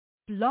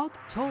Blog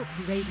Talk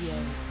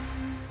Radio.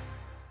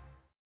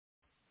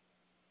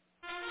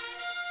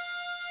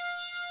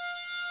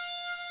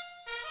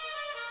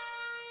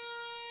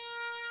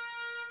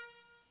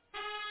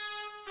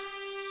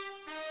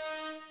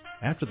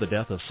 After the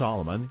death of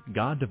Solomon,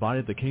 God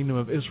divided the kingdom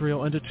of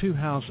Israel into two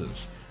houses.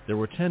 There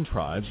were 10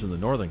 tribes in the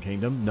northern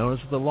kingdom known as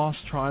the lost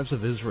tribes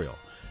of Israel.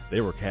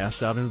 They were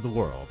cast out into the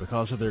world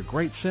because of their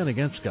great sin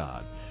against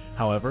God.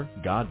 However,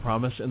 God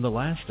promised in the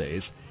last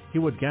days He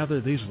would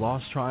gather these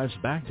lost tribes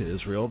back to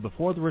Israel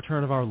before the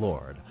return of our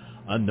Lord.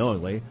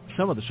 Unknowingly,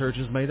 some of the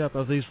churches made up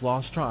of these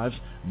lost tribes,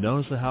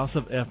 known as the house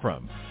of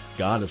Ephraim.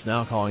 God is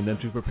now calling them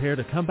to prepare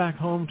to come back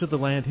home to the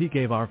land He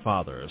gave our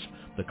fathers.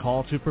 The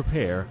call to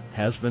prepare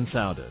has been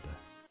sounded.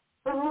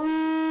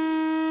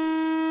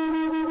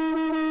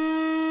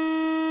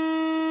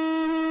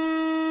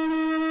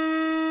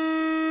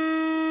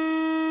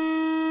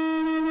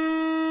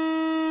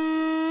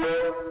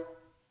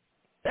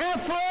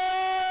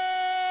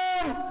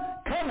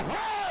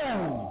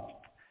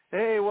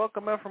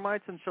 Welcome,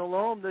 Ephraimites and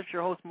Shalom. This is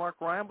your host, Mark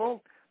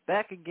Reinbold,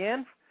 back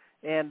again.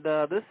 And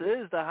this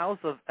is the House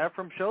of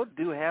Ephraim show.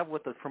 Do have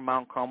with us from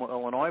Mount Carmel,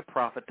 Illinois,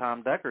 Prophet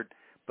Tom Deckard.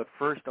 But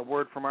first, a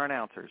word from our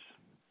announcers.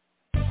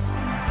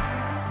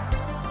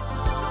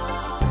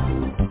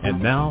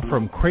 And now,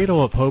 from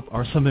Cradle of Hope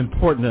are some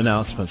important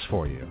announcements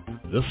for you.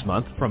 This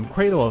month, from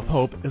Cradle of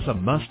Hope is a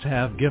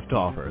must-have gift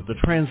offer, the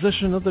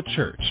transition of the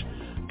church.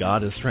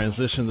 God has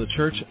transitioned the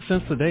church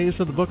since the days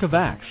of the book of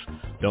Acts.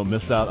 Don't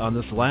miss out on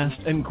this last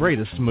and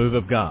greatest move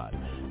of God.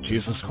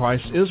 Jesus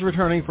Christ is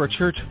returning for a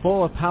church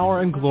full of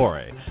power and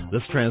glory.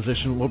 This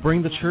transition will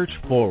bring the church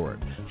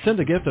forward.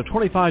 Send a gift of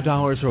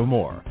 $25 or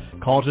more.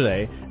 Call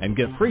today and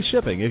get free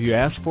shipping if you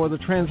ask for the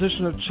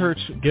Transition of Church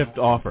gift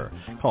offer.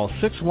 Call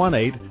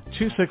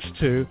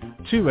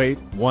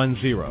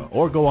 618-262-2810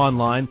 or go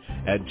online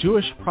at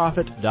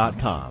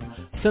jewishprophet.com.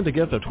 Send a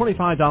gift of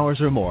 $25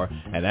 or more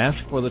and ask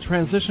for the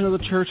Transition of the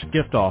Church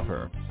gift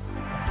offer.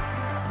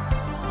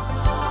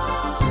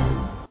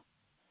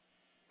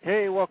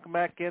 Hey, welcome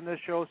back in. This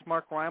show is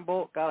Mark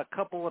Reinbold. Got a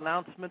couple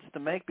announcements to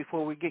make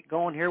before we get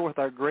going here with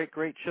our great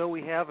show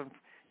we have in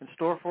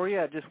store for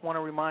you. I just want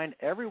to remind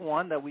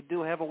everyone that we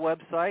do have a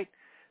website,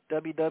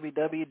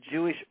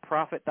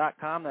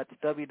 www.jewishprophet.com. That's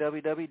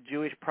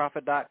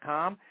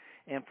www.jewishprophet.com.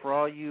 And for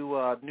all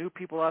you new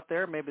people out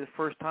there, maybe the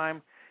first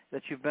time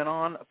that you've been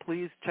on,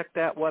 please check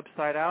that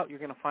website out. You're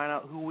going to find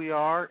out who we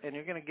are, and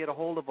you're going to get a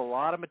hold of a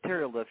lot of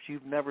material that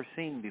you've never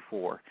seen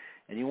before.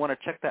 And you want to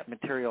check that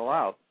material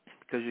out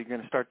because you're going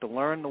to start to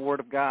learn the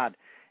Word of God.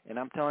 And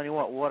I'm telling you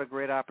what a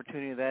great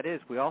opportunity that is.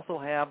 We also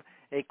have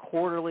a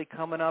quarterly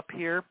coming up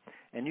here,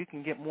 and you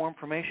can get more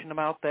information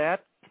about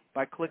that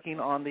by clicking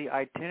on the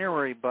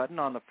itinerary button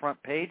on the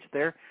front page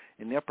there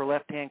in the upper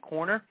left-hand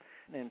corner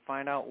and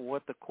find out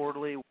what the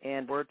quarterly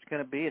and where it's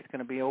going to be. It's going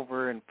to be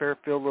over in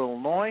Fairfield,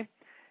 Illinois,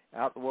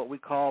 out what we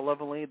call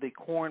lovingly the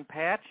Corn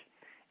Patch,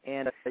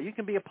 and you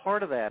can be a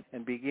part of that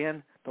and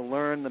begin to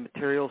learn the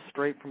material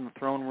straight from the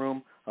throne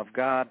room of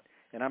God.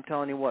 And I'm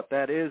telling you what,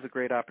 that is a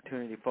great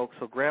opportunity, folks.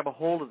 So grab a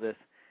hold of this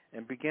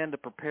and begin to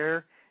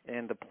prepare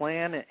and to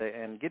plan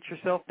and get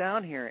yourself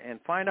down here and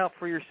find out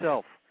for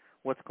yourself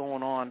what's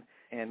going on,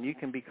 and you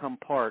can become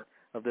part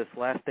of this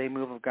last day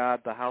move of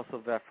God, the House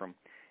of Ephraim.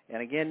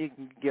 And again, you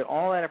can get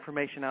all that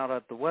information out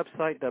at the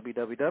website,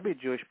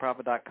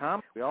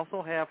 www.jewishprophet.com. We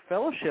also have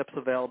fellowships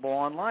available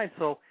online.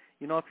 So,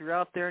 if you're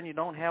out there and you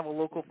don't have a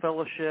local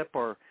fellowship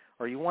or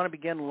you want to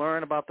begin to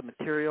learn about the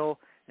material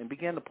and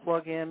begin to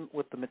plug in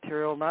with the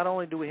material, not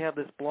only do we have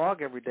this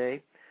blog every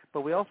day,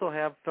 but we also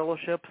have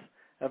fellowships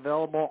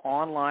available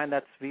online.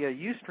 That's via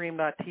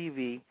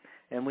ustream.tv,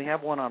 and we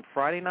have one on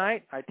Friday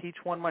night. I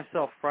teach one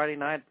myself Friday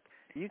night.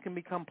 You can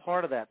become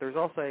part of that. There's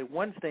also a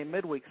Wednesday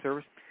midweek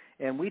service,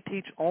 and we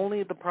teach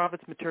only the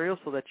prophet's material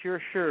so that you're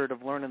assured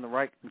of learning the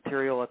right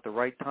material at the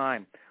right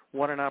time.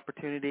 What an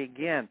opportunity,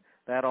 again,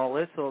 that all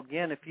is. So,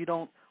 again, if you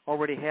don't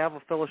already have a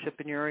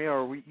fellowship in your area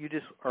or you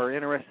just are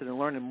interested in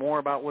learning more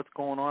about what's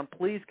going on,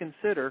 please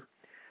consider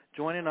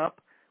joining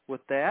up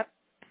with that.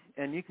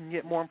 And you can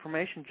get more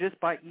information just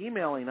by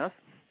emailing us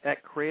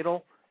at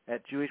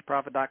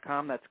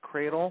cradle@jewishprophet.com. That's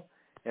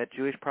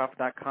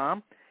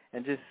cradle@jewishprophet.com.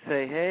 And just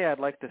say, hey, I'd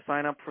like to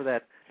sign up for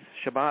that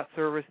Shabbat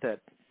service that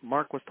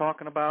Mark was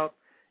talking about,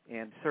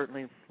 and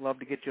certainly love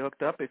to get you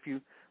hooked up. If you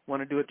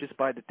want to do it just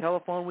by the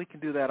telephone, we can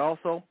do that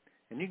also.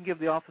 And you can give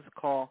the office a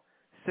call,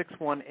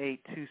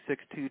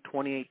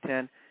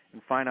 618-262-2810,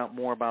 and find out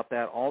more about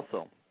that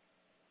also.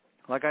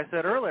 Like I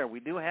said earlier,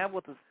 we do have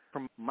with us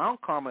from Mount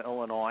Carmel,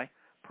 Illinois,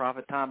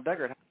 Prophet Tom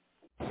Deckard.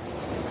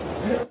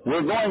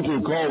 We're going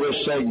to call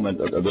this segment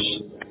of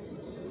this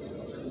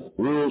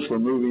Rules for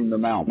Moving the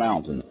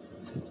Mountain,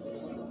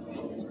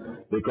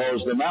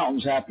 because the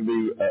mountains have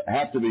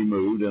to be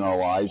moved in our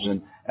lives,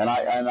 and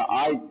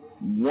I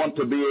want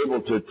to be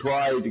able to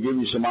try to give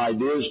you some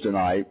ideas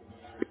tonight.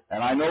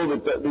 And I know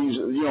that these,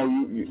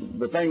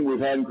 the thing we've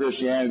had in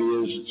Christianity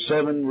is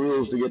 7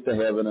 rules to get to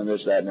heaven and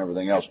this, that, and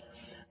everything else.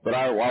 But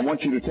I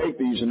want you to take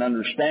these and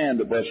understand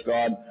that, bless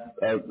God,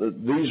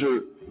 these are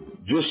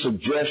just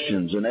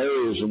suggestions and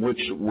areas in which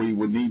we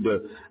would need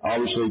to,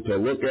 obviously, to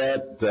look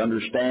at, to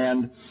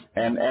understand,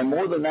 and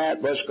more than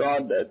that, bless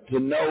God, to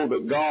know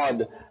that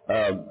God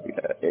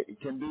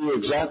can do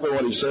exactly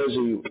what He says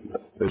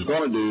He is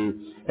going to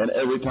do, and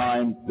every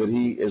time that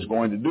He is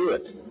going to do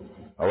it.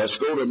 Now, let's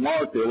go to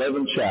Mark, the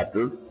 11th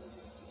chapter,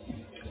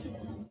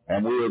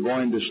 and we are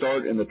going to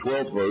start in the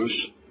 12th verse.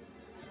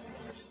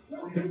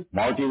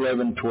 Mark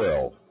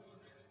 11:12.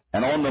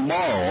 And on the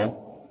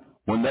morrow,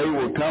 when they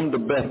were come to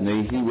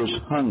Bethany, He was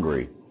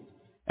hungry.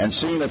 And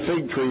seeing a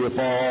fig tree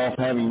afar off,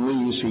 having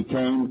leaves, He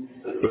came,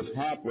 if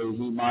haply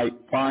He might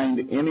find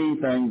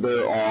anything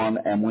thereon.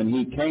 And when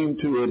He came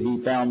to it,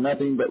 He found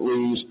nothing but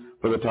leaves,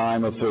 for the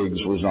time of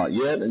figs was not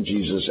yet. And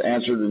Jesus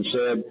answered and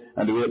said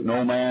unto it,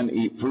 No man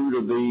eat fruit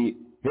of thee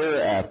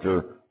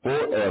hereafter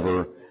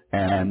forever.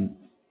 And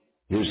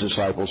His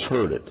disciples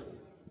heard it.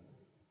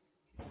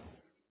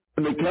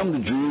 And they come to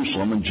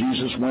Jerusalem, and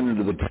Jesus went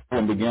into the temple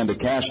and began to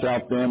cast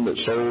out them that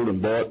sold and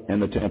bought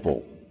in the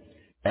temple,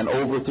 and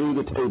overthrew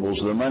the tables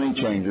of the money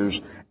changers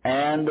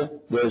and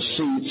the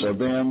seats of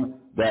them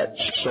that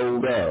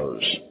sold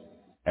doves,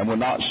 and would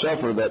not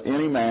suffer that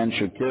any man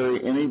should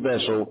carry any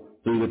vessel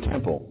through the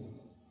temple.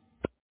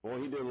 Boy,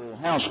 He did a little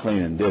house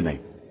cleaning, didn't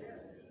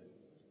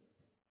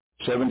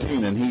He?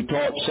 17, and He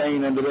taught,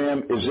 saying unto them,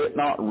 Is it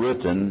not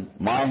written,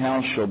 My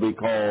house shall be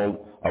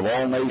called of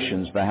all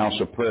nations the house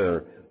of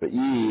prayer, but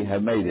ye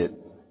have made it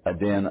a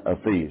den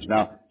of thieves.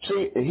 Now,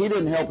 see, He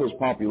didn't help His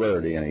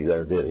popularity any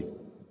there, did He?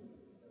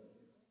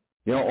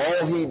 You know,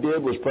 all He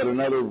did was put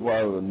another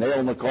nail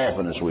in the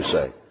coffin, as we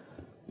say.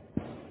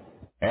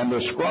 And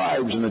the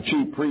scribes and the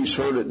chief priests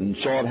heard it and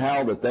sought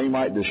how that they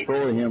might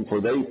destroy Him,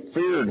 for they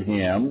feared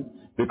Him,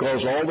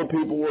 because all the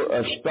people were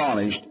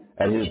astonished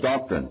at His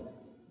doctrine.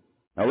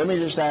 Now, let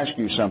me just ask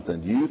you something.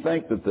 Do you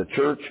think that the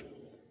church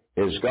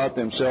has got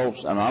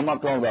themselves, and I'm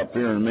not talking about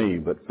fearing me,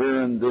 but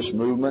fearing this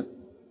movement?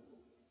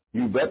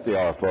 You bet they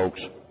are,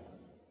 folks.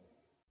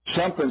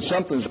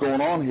 Something's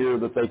going on here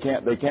that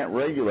they can't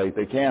regulate,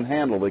 they can't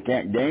handle, they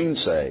can't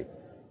gainsay.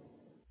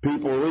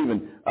 People are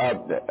leaving.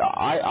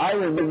 I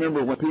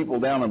remember when people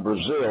down in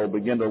Brazil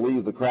began to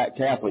leave the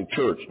Catholic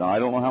Church. Now, I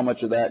don't know how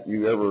much of that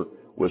you ever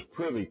was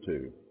privy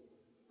to,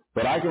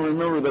 but I can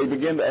remember they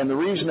began to, and the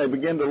reason they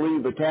began to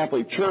leave the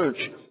Catholic Church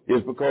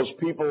is because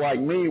people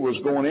like me was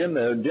going in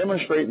there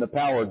demonstrating the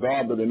power of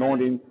God, the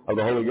anointing of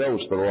the Holy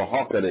Ghost, the Ruach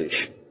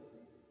HaKodesh.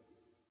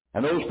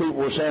 And those people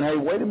were saying, hey,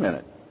 wait a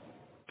minute.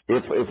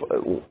 If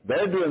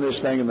they're doing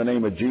this thing in the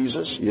name of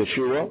Jesus,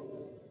 Yeshua,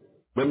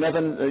 but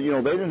nothing, they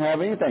didn't have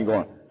anything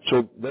going.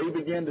 So they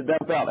began to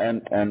dump out.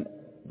 And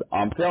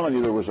I'm telling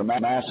you, there was a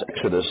mass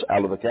exodus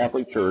out of the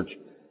Catholic Church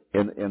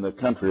in the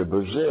country of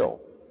Brazil.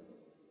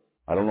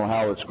 I don't know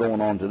how it's going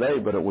on today,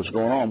 but it was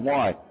going on.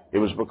 Why? It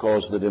was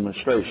because of the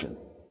demonstration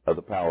of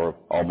the power of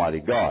Almighty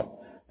God.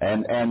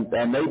 And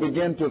they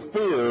began to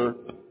fear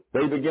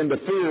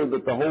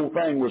that the whole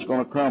thing was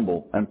going to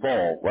crumble and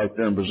fall right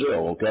there in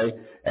Brazil, okay?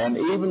 And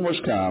even was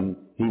come,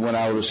 he went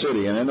out of the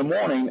city. And in the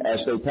morning, as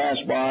they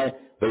passed by,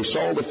 they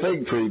saw the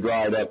fig tree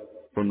dried up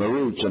from the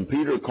roots. And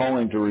Peter,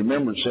 calling to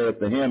remembrance, saith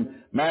to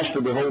him, Master,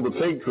 behold, the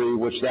fig tree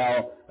which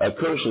thou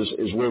cursest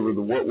is withered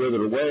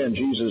away. And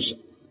Jesus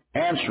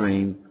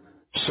answering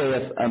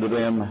saith unto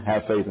them,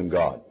 Have faith in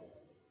God.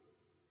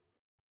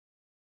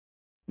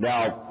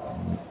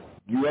 Now,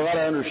 you got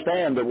to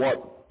understand that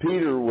what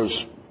Peter was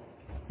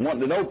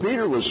wanting to know,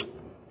 Peter was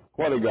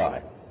quite a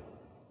guy.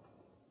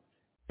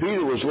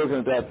 Peter was looking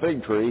at that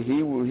fig tree.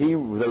 They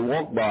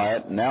walked by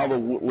it, and now the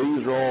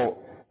leaves are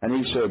all, and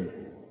he said,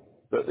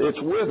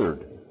 it's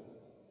withered.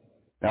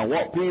 Now,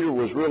 what Peter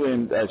was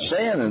really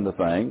saying in the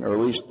thing, or at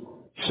least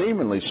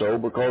seemingly so,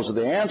 because of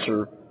the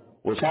answer,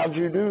 was, how'd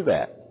you do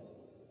that?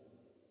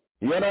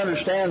 You got to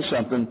understand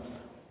something.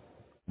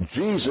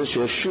 Jesus,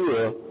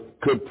 Yeshua,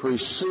 could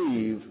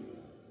perceive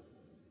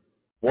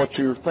what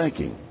you're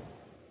thinking.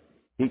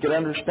 He could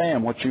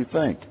understand what you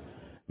think.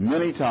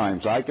 Many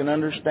times I can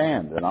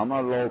understand, and I'm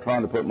not at all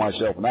trying to put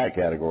myself in that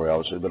category,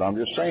 obviously, but I'm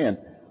just saying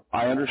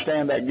I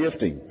understand that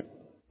gifting.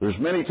 There's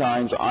many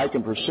times I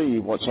can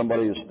perceive what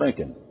somebody is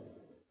thinking.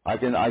 I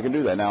can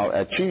do that. Now,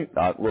 I cheat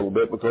a little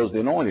bit because of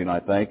the anointing,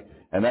 I think,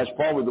 and that's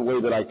probably the way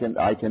that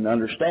I can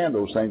understand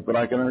those things, but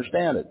I can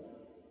understand it.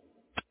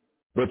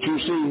 But you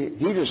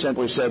see, he just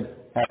simply said,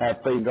 have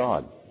faith in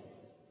God.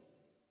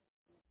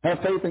 Have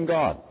faith in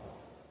God.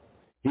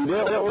 He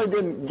really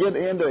didn't get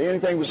into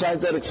anything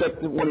besides that,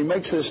 except when he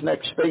makes this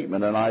next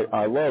statement, and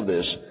I love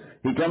this.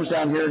 He comes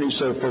down here and he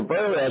says, For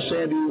verily I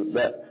say unto you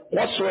that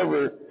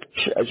whatsoever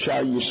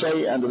shall you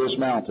say unto this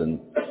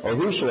mountain, or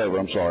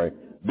whosoever,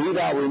 be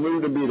thou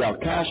removed and be thou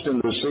cast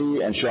into the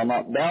sea, and shall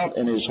not doubt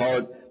in his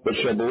heart, but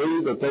shall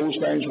believe that those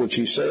things which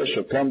he saith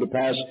shall come to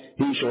pass,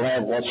 he shall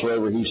have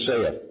whatsoever he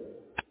saith.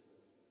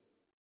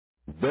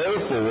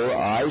 Therefore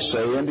I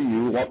say unto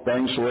you, what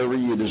things soever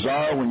you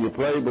desire when you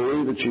pray,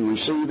 believe that you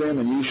receive them,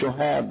 and you shall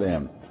have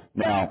them.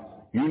 Now,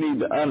 you need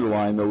to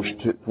underline those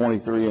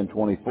 23 and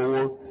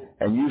 24,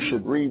 and you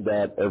should read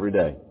that every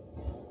day.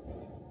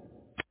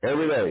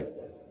 Every day.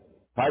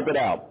 Type it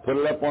out. Put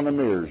it up on the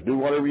mirrors. Do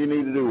whatever you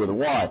need to do with it.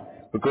 Why?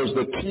 Because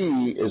the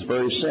key is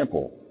very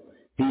simple.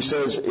 He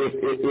says,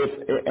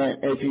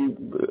 if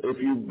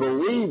you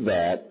believe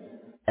that,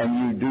 and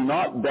you do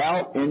not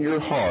doubt in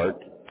your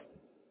heart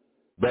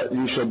that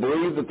you shall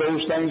believe that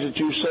those things that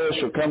you say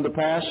shall come to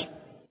pass,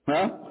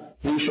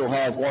 he shall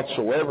have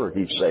whatsoever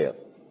he saith.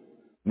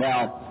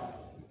 Now,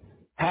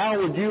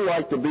 how would you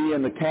like to be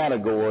in the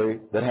category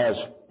that has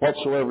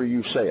whatsoever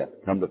you saith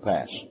come to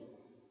pass?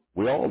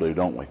 We all do,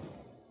 don't we?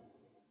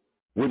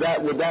 Would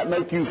that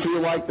make you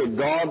feel like that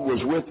God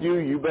was with you?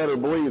 You better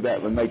believe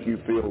that would make you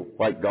feel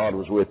like God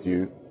was with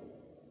you.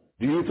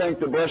 Do you think,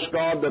 the bless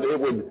God, that it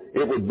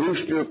would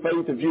boost your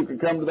faith if you could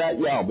come to that?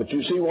 Yeah, but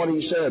you see what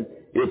he said.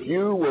 If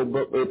you will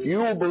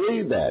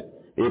believe that,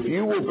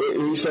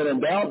 he said,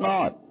 and doubt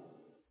not.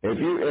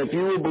 If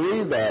you will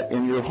believe that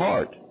in your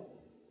heart,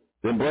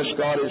 then bless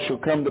God, it shall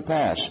come to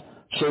pass.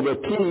 So the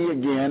key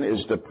again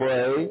is to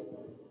pray,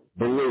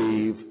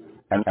 believe,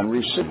 and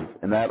receive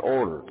in that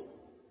order.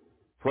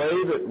 Pray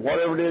that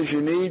whatever it is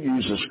you need,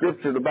 use the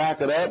Scripture to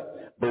back it up.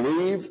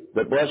 Believe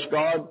that, bless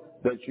God,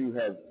 that you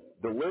have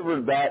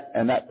delivered that,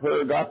 and that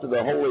prayer got to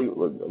the Holy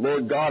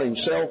Lord God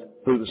himself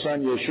through the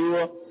Son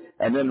Yeshua,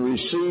 and then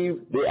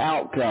receive the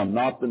outcome,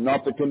 not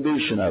the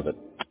condition of it.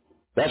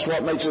 That's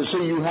what makes it.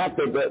 See, you have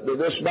to,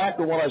 this back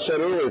to what I said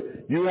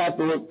earlier, you have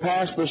to look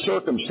past the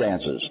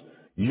circumstances.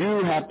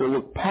 You have to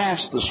look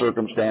past the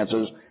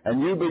circumstances,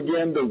 and you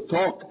begin to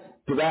talk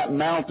to that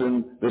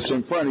mountain that's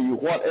in front of you,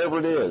 whatever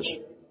it is.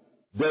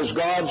 Does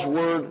God's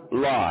Word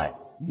lie?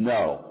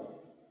 No.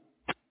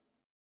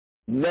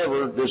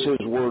 Never does His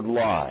Word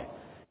lie.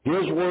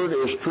 His Word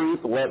is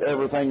truth. Let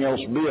everything else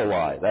be a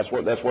lie. That's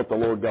what the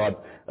Lord God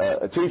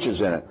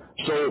teaches in it.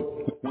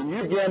 So when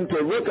you begin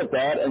to look at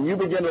that and you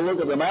begin to look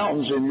at the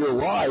mountains in your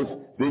life,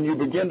 then you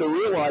begin to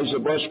realize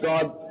that, bless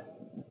God,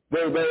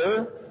 they're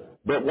there.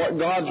 But what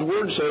God's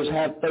Word says,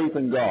 have faith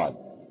in God.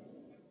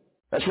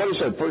 That's what He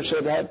said. First He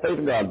said, have faith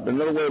in God.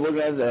 Another way of looking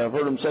at it, I've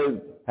heard Him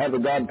say, have a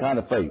God kind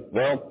of faith.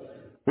 Well,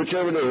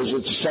 whichever it is,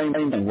 it's the same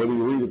thing, whether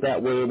you read it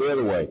that way or the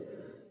other way.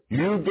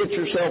 You get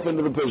yourself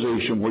into the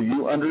position where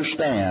you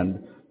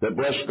understand that,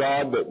 bless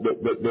God, that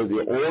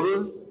the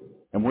order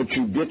in which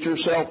you get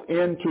yourself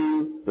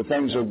into the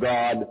things of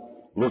God,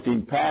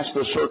 looking past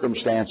the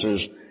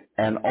circumstances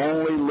and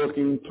only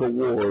looking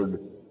toward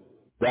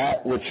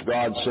that which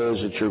God says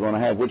that you're going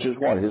to have, which is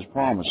what? His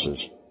promises.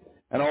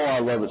 And I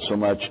love it so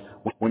much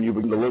when you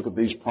begin to look at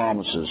these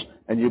promises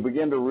and you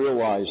begin to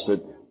realize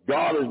that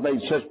God has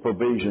made such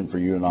provision for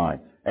you and I.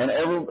 And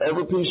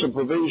every piece of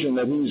provision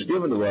that He's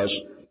given to us,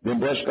 then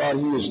bless God,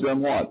 He has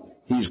done what?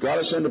 He's got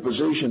us in a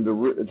position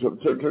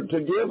to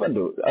give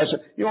unto us.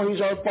 You know,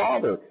 He's our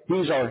Father.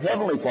 He's our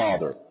Heavenly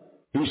Father.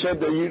 He said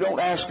that you don't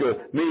ask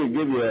me to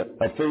give you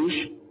a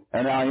fish,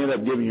 and I end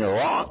up giving you a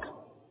rock.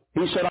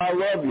 He said, I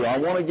love you. I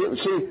want to give.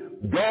 See,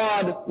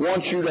 God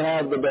wants you to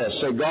have the best.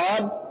 Say,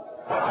 God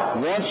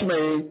wants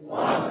me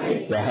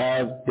to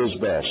have His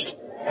best.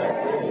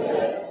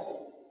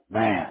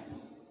 Man.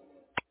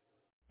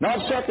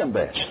 Not second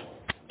best.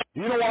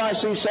 Do you know what I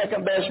see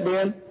second best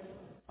being?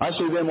 I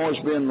see them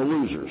always being the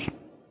losers.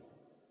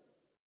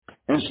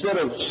 Instead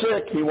of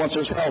sick, He wants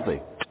us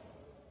healthy.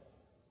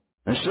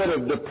 Instead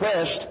of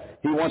depressed,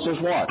 He wants us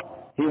what?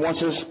 He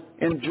wants us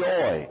in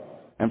joy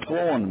and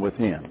flowing with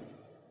Him.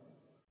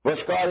 Bless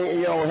God,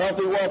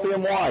 healthy, wealthy,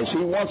 and wise. He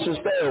wants us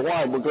there.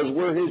 Why? Because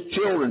we're His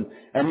children,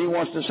 and He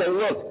wants to say,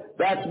 look,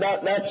 that's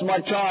my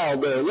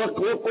child there. Look,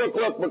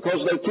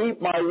 because they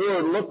keep my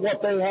word. Look what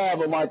they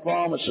have of my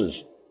promises.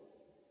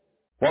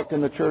 What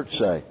can the church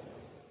say?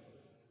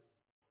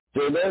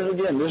 So there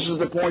again, this is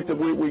the point that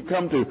we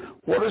come to.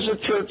 What does the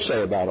church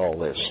say about all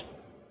this?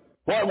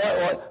 What?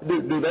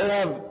 Do they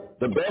have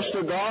the best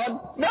of God?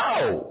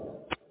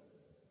 No.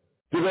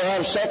 Do they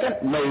have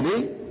second?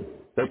 Maybe.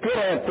 They could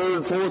have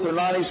third, fourth, or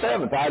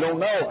 97th. I don't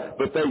know.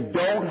 But they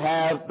don't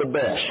have the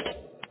best.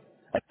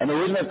 And the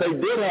reason that they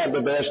did have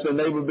the best, then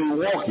they would be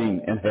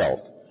walking in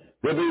health.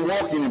 They'd be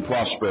walking in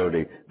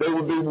prosperity. They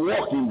would be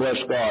walking, bless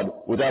God,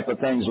 without the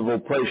things of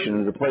oppression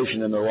and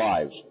depression in their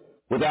lives.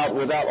 Without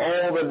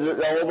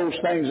all those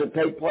things that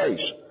take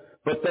place.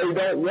 But they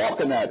don't walk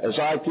in that. As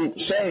I keep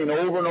saying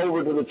over and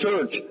over to the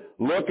church,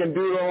 look in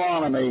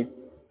Deuteronomy,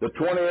 the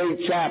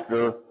 28th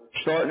chapter,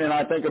 starting in,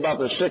 I think, about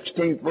the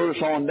 16th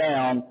verse on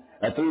down,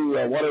 and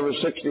through whatever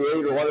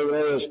 68 or whatever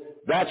it is,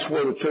 that's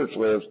where the church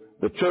lives.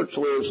 The church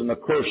lives in the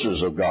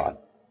curses of God.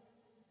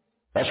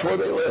 That's where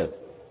they live.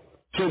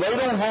 So they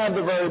don't have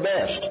the very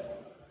best.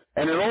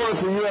 And in order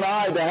for you and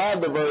I to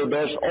have the very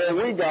best, all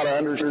we got to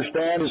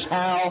understand is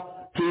how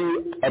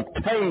to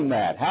obtain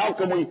that. How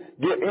can we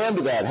get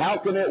into that? How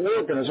can it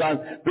work? And as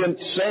I've been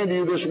saying to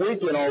you this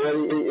weekend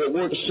already, it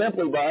works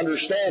simply by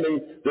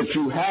understanding that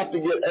you have to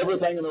get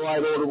everything in the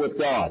right order with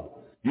God.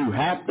 You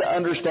have to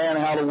understand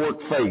how to work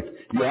faith.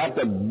 You have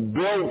to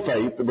build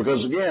faith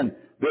because, again,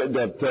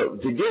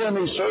 to get in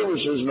these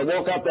services and to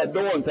walk out that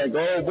door and think,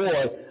 oh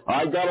boy,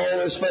 I got all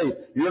this faith.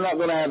 You're not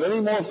going to have any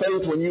more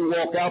faith when you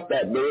walk out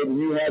that door than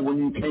you had when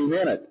you came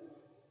in it.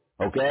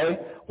 Okay?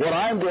 What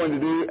I'm going to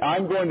do,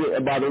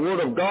 by the Word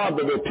of God,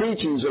 by the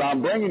teachings that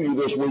I'm bringing you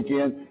this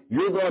weekend,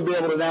 you're going to be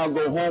able to now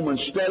go home and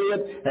study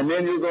it, and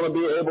then you're going to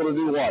be able to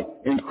do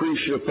what?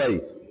 Increase your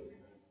faith.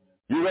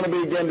 You're going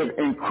to begin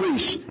to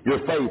increase your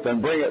faith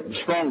and bring it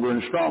stronger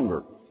and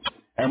stronger.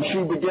 And once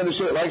you begin to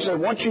see it, like I said,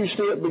 once you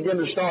see it begin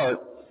to start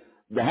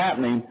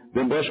happening,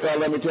 then bless God,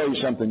 let me tell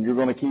you something. You're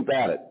going to keep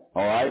at it.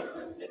 All right?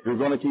 You're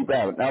going to keep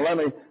at it. Now I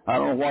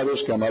don't know why this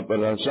came up, but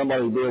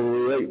somebody will be able to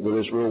relate with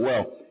this real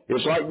well.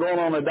 It's like going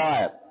on a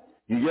diet.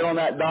 You get on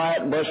that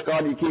diet, and bless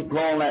God, you keep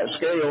growing that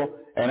scale,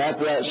 and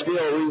after that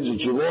scale reads that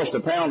you lost a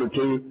pound or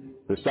two,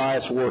 the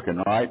diet's working,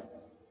 all right?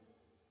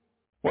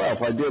 Well,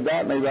 if I did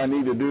that, maybe I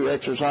need to do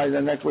exercise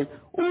the next week.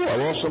 Ooh, I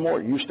lost some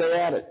more. You stay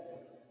at it.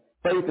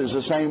 Faith is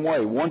the same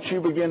way. Once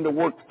you begin to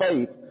work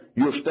faith,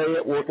 you'll stay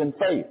at working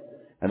faith.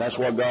 And that's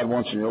what God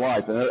wants in your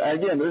life. And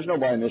again, there's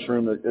nobody in this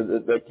room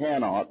that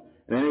cannot,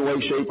 in any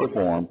way, shape, or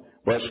form,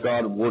 bless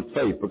God, work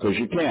faith, because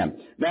you can.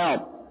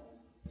 Now,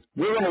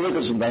 we're going to look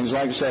at some things.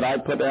 Like I said, I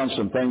put down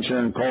some things here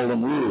and call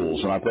them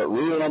rules. And I put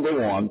rule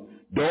number 1,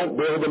 don't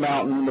build a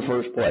mountain in the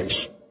first place.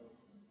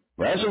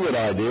 Well, that's a good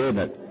idea, isn't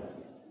it?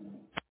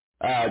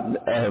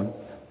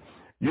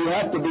 You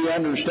have to be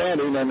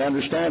understanding and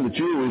understand that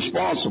you're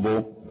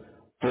responsible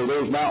for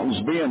those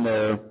mountains being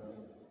there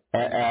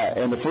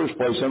in the first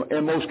place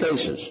in most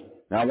cases.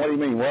 Now, what do you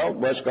mean? Well,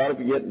 bless God, if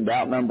you get in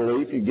doubt and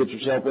unbelief, you get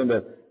yourself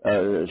into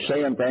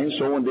saying things,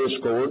 sowing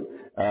discord,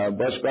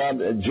 bless God,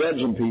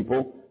 judging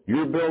people.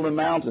 You're building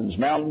mountains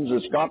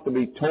that's got to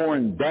be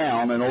torn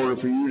down in order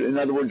for you. In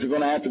other words, you're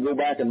going to have to go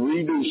back and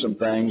redo some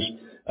things,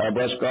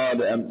 bless God,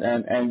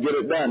 and get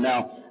it done.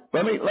 Now,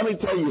 let me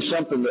tell you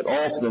something that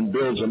often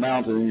builds a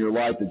mountain in your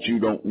life that you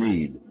don't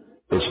need.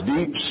 It's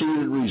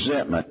deep-seated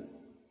resentment.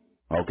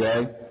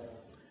 Okay?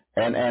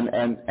 And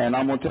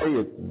I'm going to tell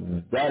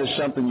you, that is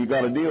something you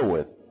got to deal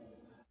with.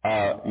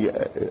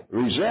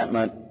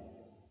 Resentment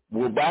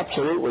will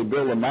absolutely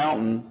build a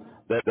mountain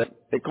that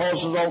it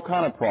causes all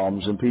kind of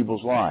problems in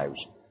people's lives,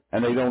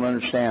 and they don't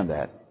understand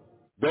that.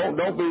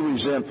 Don't be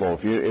resentful.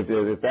 If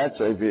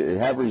you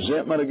have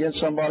resentment against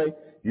somebody,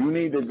 you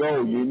need to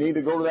go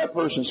to that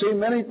person. See,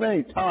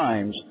 many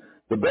times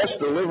the best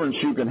deliverance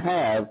you can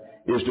have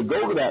is to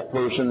go to that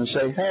person and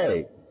say,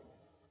 "Hey,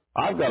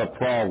 I've got a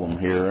problem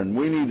here, and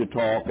we need to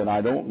talk, and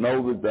I don't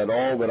know that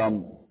all that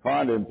I'm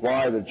trying to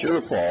imply that's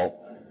your fault,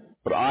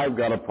 but I've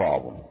got a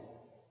problem."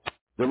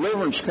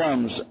 Deliverance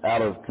comes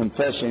out of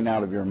confessing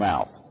out of your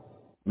mouth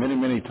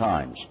many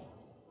times.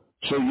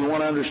 So you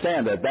want to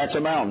understand that. That's a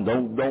mountain.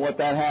 Don't let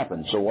that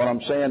happen. So what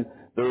I'm saying,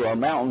 there are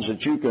mountains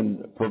that you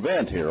can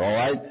prevent here, all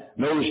right?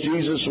 Notice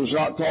Jesus was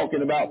not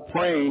talking about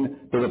praying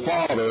to the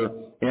Father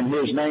in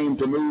His name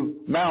to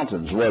move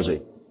mountains, was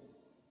He?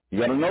 You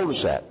got to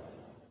notice that.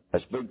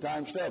 That's big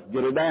time stuff.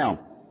 Get it down.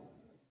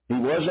 He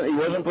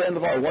wasn't praying to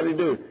the Father. What did He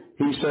do?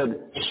 He said,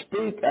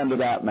 speak unto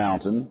that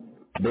mountain,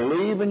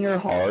 believe in your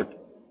heart,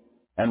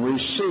 and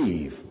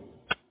receive.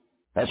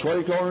 That's what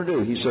He told her to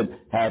do. He said,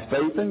 have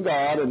faith in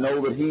God and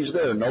know that He's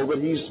there. Know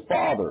that He's the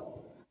Father.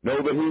 Know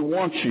that He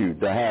wants you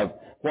to have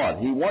what?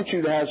 He wants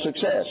you to have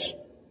success.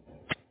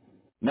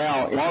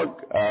 Now, in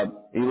Mark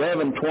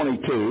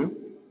 11:22,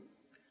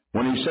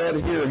 when He said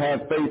here,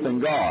 have faith in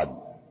God,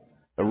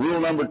 rule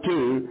number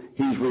 2,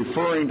 He's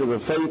referring to the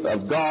faith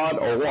of God,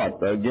 or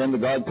what? Again, the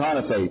God kind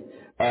of faith.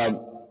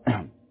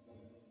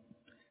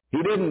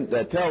 He didn't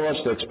tell us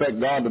to expect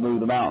God to move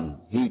the mountain.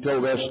 He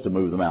told us to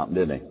move the mountain,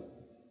 didn't He?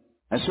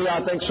 And see,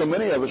 I think so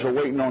many of us are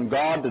waiting on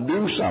God to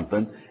do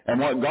something, and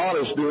what God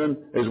is doing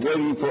is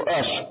waiting for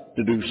us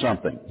to do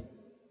something.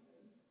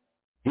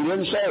 He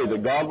didn't say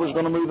that God was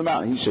going to move the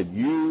mountain. He said,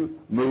 you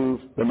move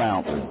the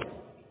mountain.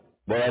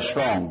 Well, that's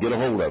strong. Get a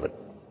hold of it.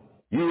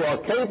 You are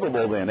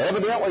capable then.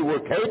 Evidently, we're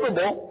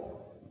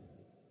capable.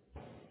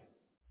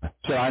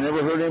 So I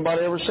never heard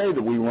anybody ever say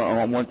that we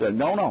weren't that.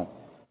 No.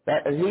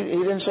 He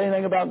didn't say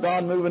anything about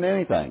God moving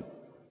anything.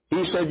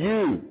 He said,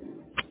 you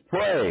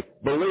pray,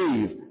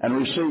 believe, and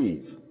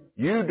receive.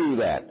 You do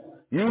that.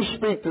 You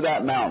speak to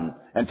that mountain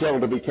and tell it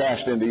to be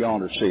cast into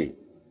yonder sea.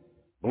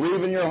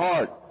 Believe in your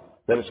heart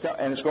that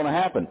it's going to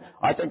happen.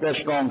 I think that's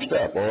strong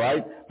stuff, all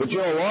right? But you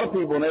know, a lot of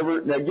people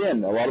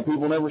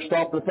never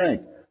stop to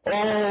think,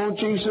 oh,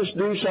 Jesus,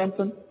 do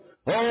something.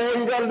 Oh,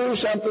 you got to do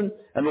something.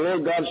 And the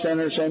Lord God's standing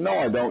there saying, no,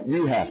 I don't.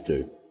 You have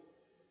to.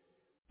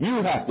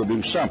 You have to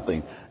do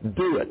something.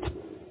 Do it.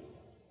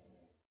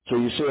 So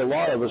you see, a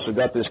lot of us have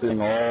got this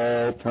thing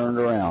all turned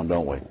around,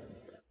 don't we?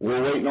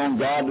 We're waiting on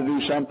God to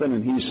do something,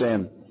 and He's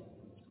saying,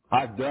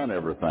 I've done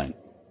everything.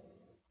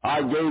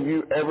 I gave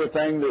you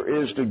everything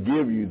there is to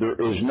give you.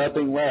 There is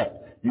nothing left.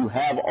 You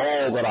have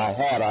all that I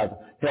had. I've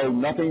held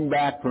nothing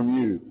back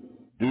from you.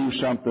 Do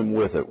something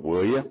with it,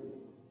 will you?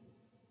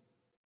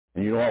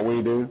 And you know what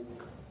we do?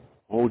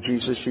 Oh,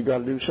 Jesus, you got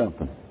to do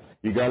something.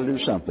 You got to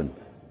do something.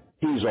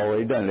 He's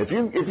already done it.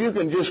 If you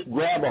can just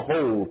grab a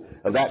hold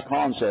of that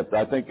concept,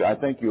 I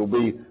think you'll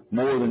be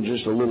more than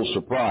just a little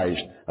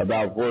surprised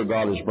about where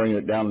God is bringing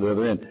it down to the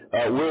other end.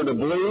 We're to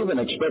believe and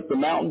expect the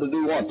mountain to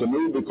do what? To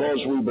move because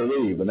we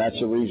believe, and that's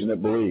the reason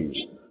it believes.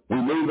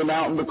 We move the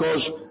mountain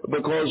because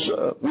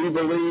we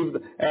believe,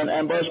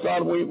 and bless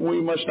God,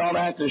 we must not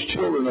act as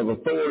children of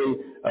authority.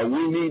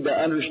 We need to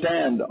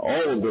understand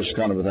all of this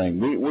kind of a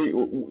thing.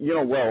 You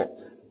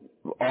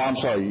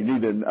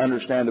need to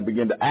understand to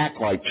begin to act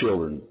like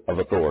children of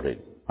authority.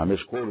 I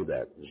misquoted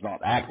that. It's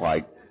not act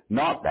like,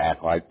 not to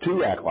act like,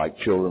 to act like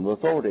children of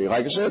authority.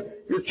 Like I said,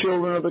 you're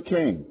children of the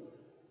King.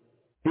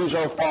 He's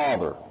our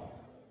Father.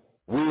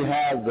 We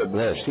have the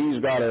best. He's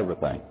got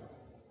everything.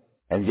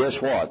 And guess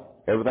what?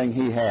 Everything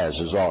He has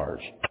is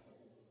ours.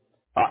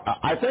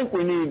 I think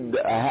we need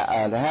to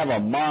have a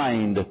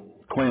mind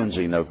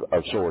cleansing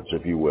of sorts,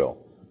 if you will.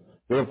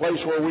 There's a place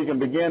where we can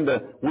begin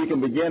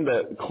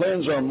to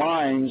cleanse our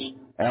minds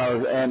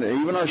and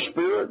even our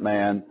spirit,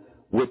 man.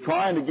 We're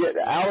trying to get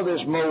out of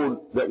this mode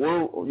that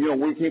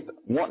we keep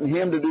wanting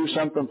Him to do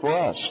something for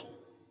us.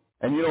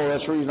 And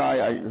that's the reason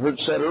I heard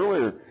said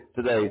earlier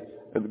today,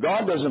 that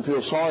God doesn't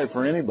feel sorry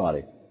for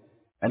anybody.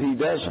 And He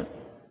doesn't.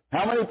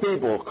 How many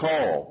people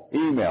call,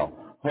 email,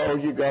 oh,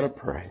 you got to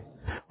pray.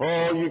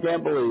 Oh, you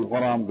can't believe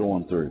what I'm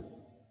going through.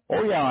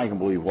 Oh, yeah, I can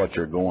believe what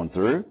you're going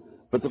through.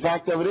 But the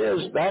fact of it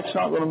is, that's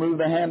not going to move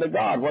the hand of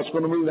God. What's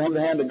going to move the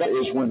hand of God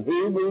is when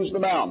who moves the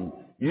mountain?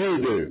 You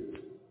do.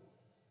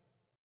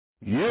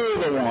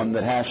 You're the one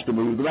that has to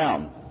move the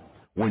mountain.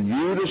 When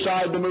you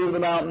decide to move the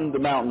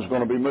mountain's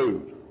going to be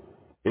moved.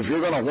 If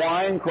you're going to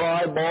whine,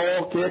 cry,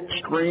 bawl, kick,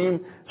 scream,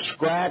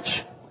 scratch,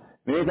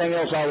 anything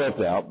else I left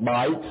out,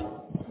 bite,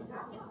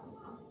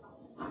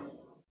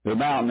 the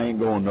mountain ain't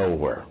going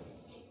nowhere.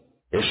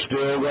 It's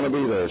still going to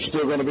be there. It's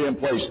still going to be in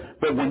place.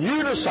 But when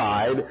you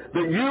decide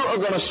that you are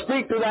going to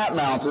speak to that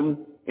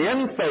mountain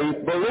in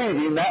faith,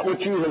 believing that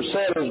which you have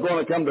said is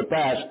going to come to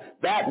pass,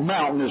 that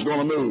mountain is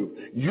going to move.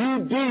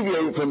 You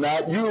deviate from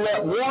that. You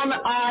let one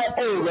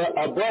iota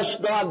of, bless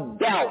God,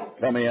 doubt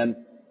come in,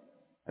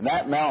 and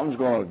that mountain's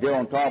going to get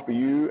on top of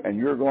you, and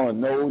you're going to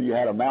know you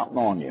had a mountain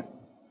on you.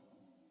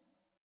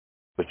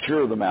 But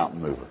you're the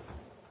mountain mover,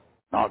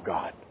 not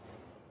God.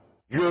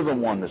 You're the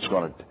one that's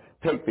going to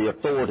take the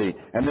authority,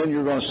 and then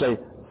you're going to say,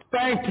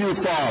 thank you,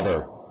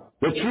 Father,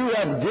 that you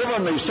have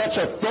given me such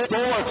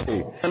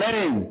authority in the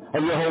name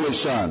of your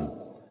Holy Son,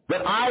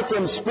 that I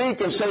can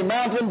speak and say,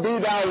 mountain, be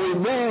thou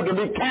removed and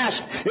be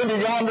cast into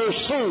yonder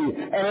sea,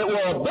 and it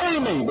will obey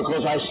me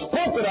because I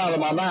spoke it out of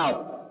my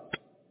mouth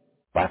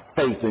by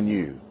faith in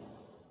you.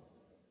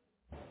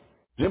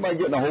 Is anybody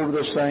getting a hold of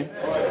this thing?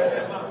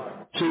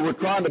 See, we're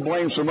trying to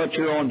blame so much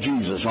here on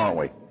Jesus, aren't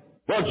we?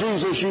 Well,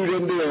 Jesus, you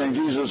didn't do anything.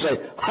 Jesus will say,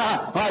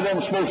 I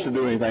wasn't supposed to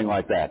do anything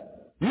like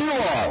that. You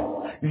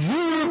are.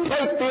 You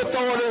take the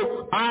authority.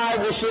 I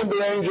will send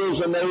the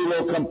angels, and they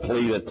will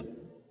complete it.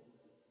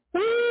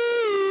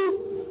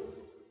 Woo!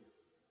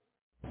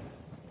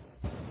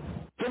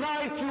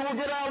 Tonight you will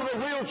get out of the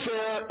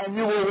wheelchair, and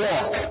you will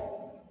walk.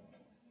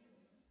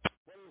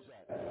 What is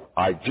that?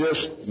 I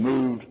just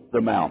moved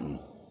the mountain.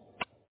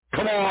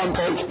 Come on,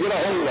 folks, get a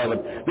hold of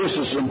it. This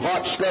is some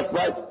hot stuff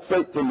right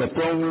straight from the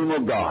throne room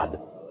of God.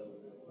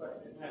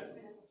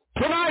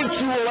 Tonight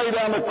you will lay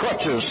down the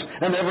crutches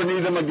and never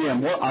need them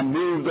again. Well, I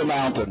moved the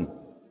mountain.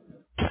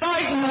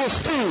 Tonight you will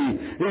see.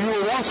 You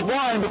were once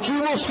blind, but you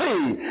will see.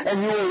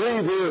 And you will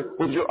leave here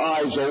with your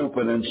eyes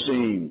open and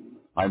seeing.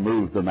 I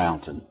moved the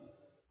mountain.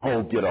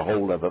 Oh, get a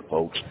hold of it,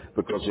 folks,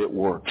 because it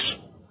works.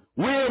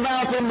 We're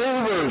mountain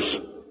movers.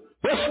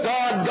 This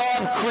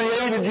God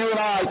created you and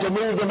I to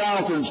move the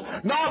mountains,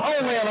 not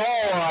only in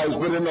our lives,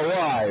 but in the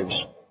lives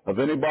of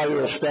anybody who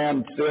will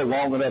stand still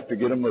long enough to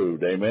get them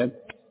moved. Amen?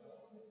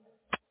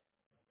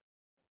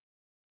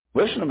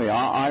 Listen to me.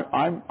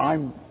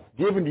 I'm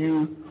giving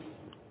you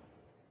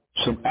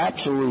some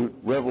absolute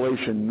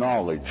revelation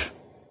knowledge.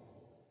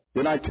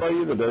 Didn't I tell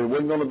you that there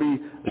wasn't going to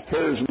be a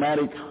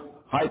charismatic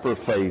hyper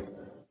faith?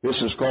 This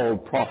is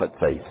called prophet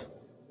faith.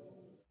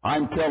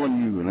 I'm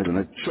telling you, and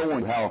it's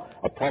showing how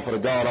a prophet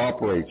of God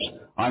operates.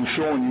 I'm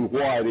showing you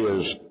why it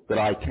is that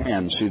I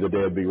can see the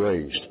dead be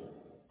raised.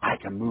 I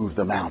can move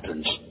the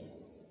mountains.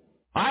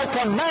 I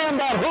command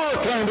that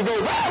hurricane to go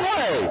that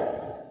way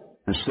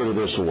instead of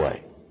this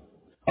way.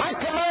 I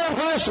command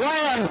for this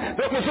land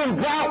that was in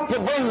drought to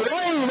bring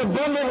rain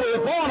abundantly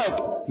upon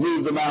it.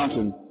 Move the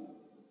mountain.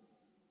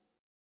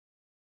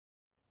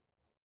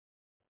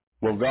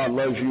 Well, God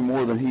loves you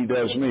more than He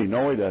does me.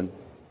 No, He doesn't.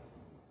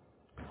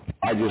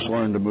 I just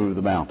learned to move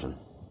the mountain.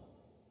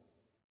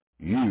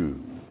 You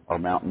are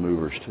mountain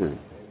movers too.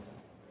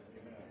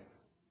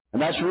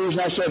 And that's the reason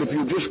I said, if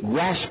you just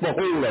grasp a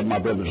hold of, my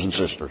brothers and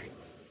sisters,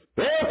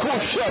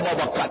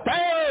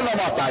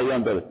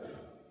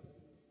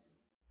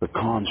 the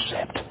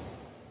concept.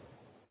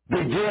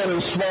 Begin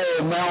in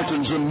small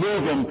mountains and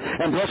move them,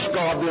 and bless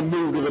God, then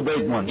move to the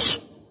big ones.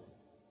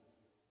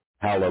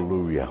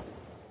 Hallelujah.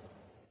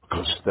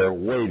 Because they're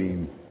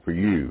waiting for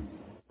you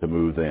to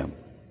move them.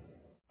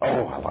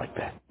 Oh, I like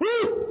that.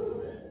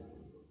 Woo!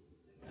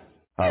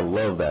 I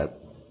love that.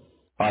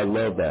 I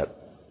love that.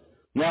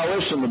 Now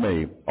listen to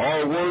me.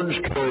 Our words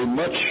carry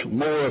much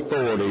more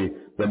authority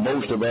than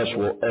most of us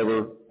will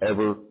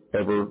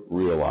ever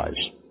realize.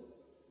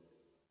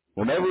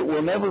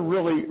 We'll never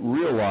really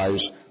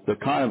realize the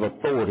kind of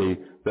authority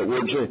that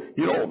we're saying.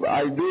 You know,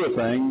 I do a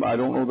thing. I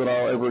don't know that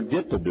I'll ever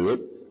get to do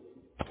it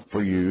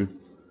for you.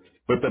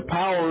 But the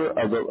power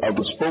of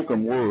the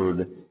spoken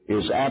word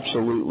is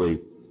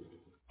absolutely,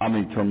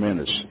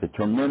 tremendous. It's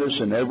tremendous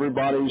in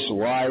everybody's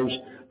lives.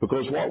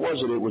 Because what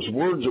was it? It was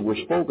words that were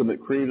spoken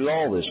that created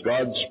all this.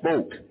 God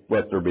spoke,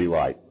 let there be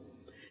light.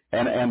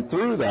 And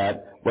through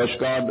that, bless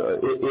God,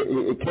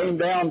 it came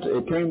down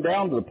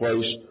to the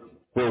place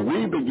where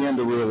we begin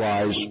to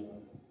realize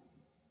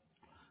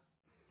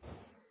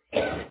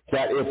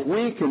that if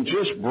we can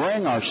just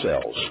bring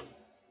ourselves,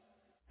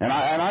 and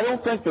I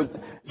don't think that,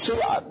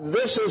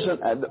 this isn't,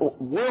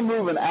 we're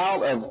moving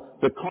out of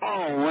the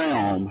carnal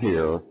realm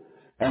here,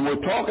 and we're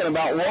talking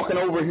about walking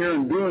over here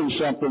and doing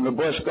something that,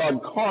 bless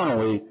God,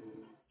 carnally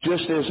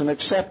just isn't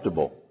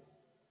acceptable.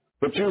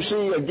 But you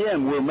see,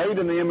 again, we're made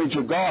in the image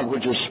of God,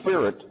 which is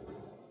spirit,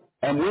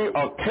 and we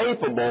are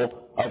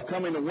capable of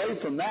coming away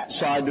from that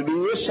side to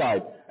do this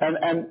side.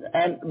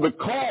 And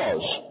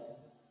because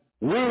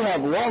we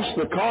have lost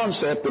the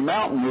concept of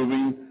mountain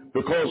moving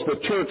because the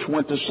church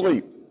went to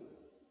sleep.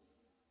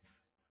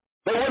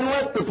 They wouldn't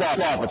let the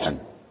prophets in.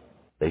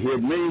 They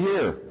hid me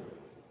here.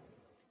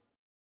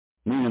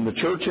 Meaning the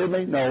church hid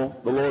me? No,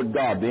 the Lord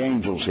God, the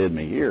angels hid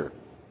me here.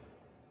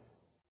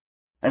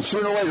 And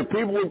sooner or later,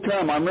 people would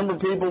come. I remember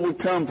people would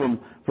come from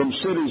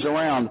cities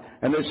around,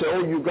 and they'd say,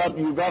 "Oh, you've got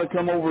to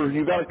come over.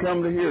 You got to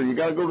come to here. You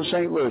got to go to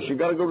St. Louis. You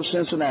got to go to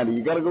Cincinnati.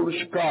 You got to go to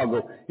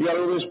Chicago. You got to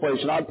go to this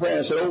place." And I'd pray.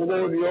 I said, "Oh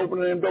Lord, you open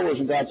them doors."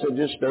 And God said,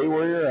 "Just stay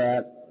where you're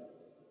at."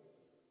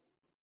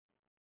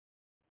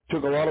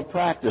 Took a lot of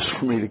practice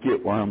for me to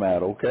get where I'm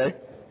at. Okay,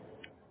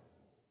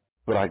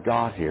 but I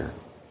got here.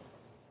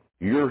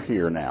 You're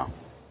here now.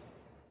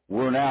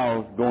 We're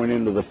now going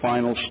into the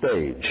final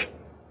stage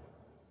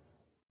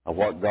of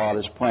what God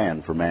has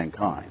planned for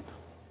mankind.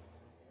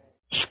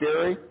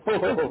 Scary?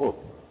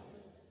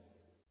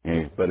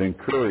 Yeah, but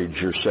encourage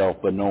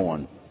yourself by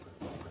knowing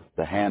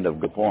the hand of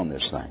God upon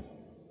this thing.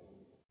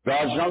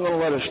 God's not going to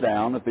let us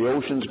down. If the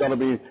ocean's got to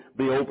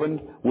be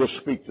opened, we'll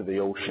speak to the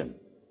ocean.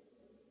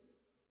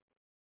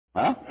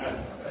 Huh?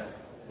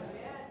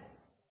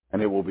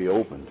 And it will be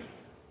opened.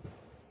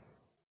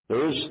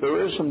 There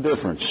is some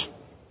difference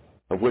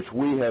of which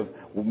we have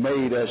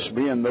made us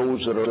being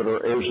those that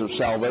are heirs of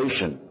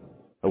salvation,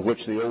 of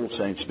which the old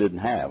saints didn't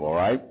have, all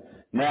right?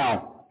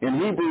 Now, in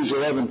Hebrews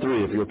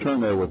 11:3, if you'll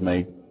turn there with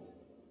me,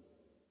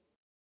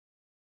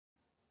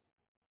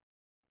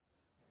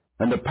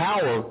 and the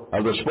power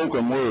of the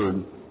spoken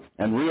word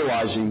and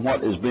realizing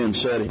what is being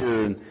said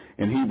here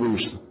in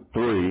Hebrews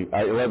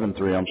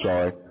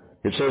 11:3,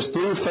 it says,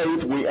 "Through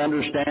faith we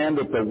understand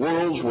that the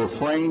worlds were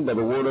framed by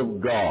the word of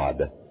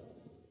God,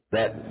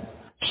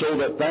 so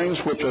that things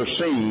which are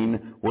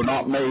seen were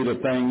not made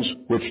of things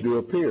which do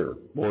appear."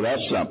 Boy,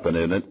 that's something,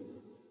 isn't it?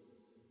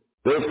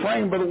 They're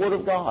framed by the Word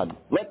of God.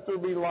 Let there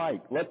be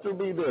light. Let there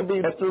be this.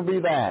 Let there be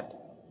that.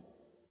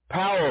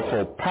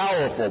 Powerful,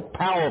 powerful,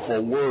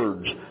 powerful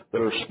words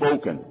that are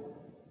spoken.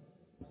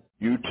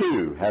 You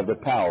too have the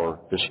power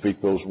to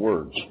speak those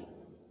words.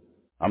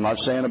 I'm not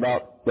saying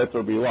about let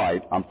there be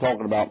light. I'm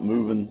talking about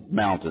moving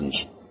mountains.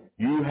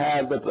 You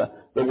have the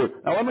word.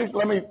 Now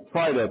let me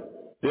try to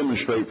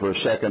demonstrate for a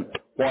second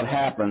what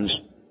happens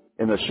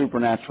in the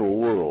supernatural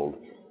world.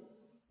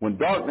 When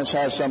darkness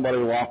has somebody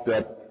locked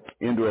up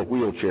into a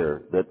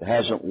wheelchair that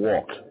hasn't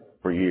walked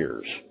for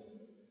years,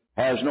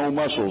 has no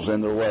muscles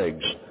in their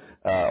legs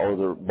or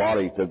their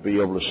body to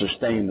be able to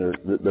sustain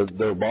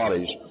their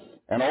bodies,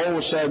 and all of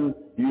a sudden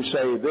you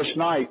say, "This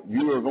night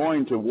you are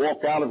going to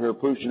walk out of here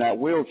pushing that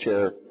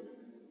wheelchair,"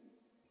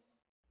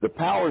 the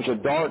powers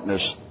of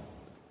darkness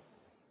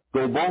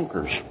go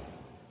bonkers.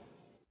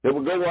 It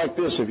will go like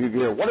this if you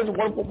hear, what did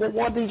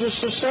he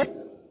just say?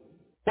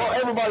 Well,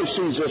 everybody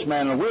sees this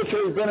man in a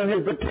wheelchair. He's been in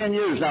here for 10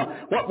 years now.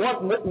 What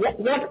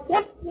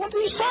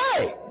did he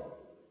say?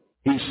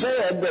 He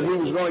said that he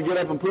was going to get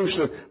up and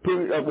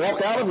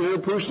walk out of here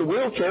and push the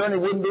wheelchair, and he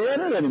wouldn't be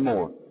in it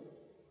anymore.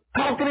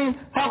 How can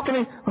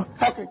he,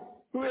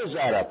 who is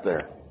that up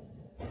there?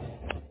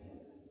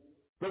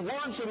 The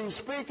words that he's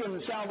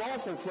speaking sound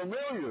awful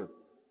familiar.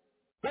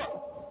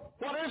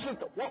 What is it?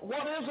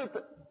 What is it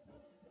that,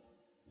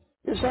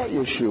 is that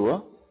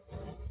Yeshua?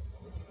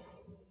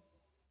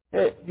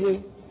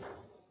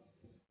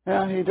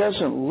 He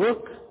doesn't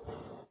look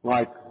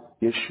like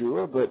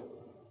Yeshua, but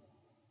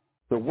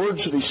the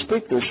words that he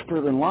speaks, they're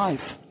spirit and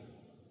life.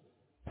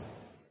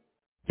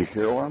 You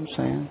hear what I'm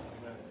saying?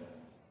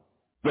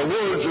 The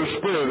words are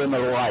spirit and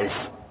they're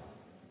life.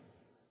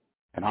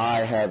 And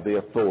I have the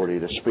authority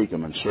to speak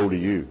them, and so do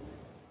you.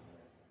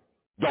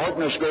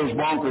 Darkness goes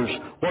bonkers.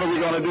 What are we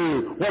going to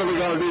do? What are we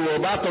going to do? We're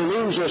about to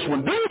lose this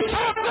one. Do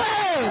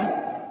something!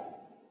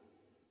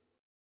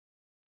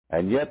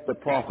 And yet the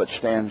prophet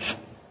stands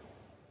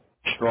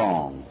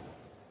strong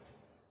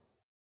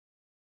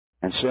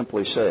and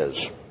simply says,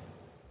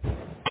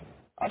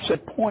 I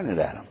said, pointed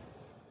at him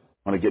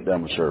when I get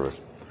done with service,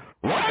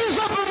 "Rise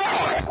up and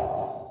walk!"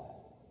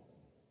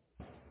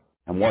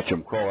 And watch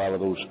him crawl out of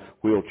those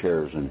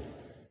wheelchairs and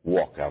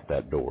walk out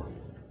that door.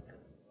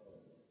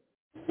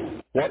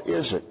 What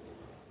is it?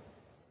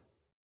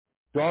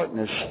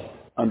 Darkness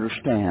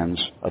understands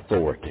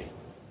authority.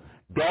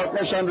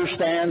 Darkness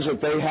understands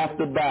that they have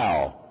to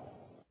bow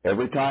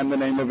every time the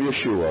name of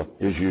Yeshua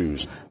is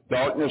used.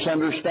 Darkness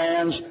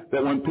understands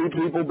that when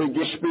people begin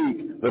to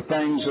speak the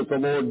things that the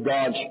Lord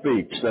God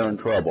speaks, they're in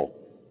trouble.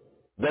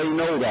 They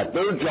know that.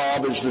 Their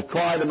job is to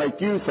try to make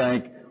you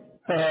think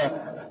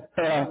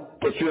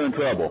that you're in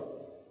trouble.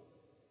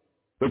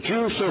 But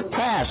you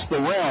surpass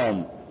the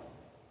realm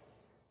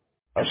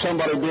of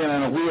somebody being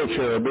in a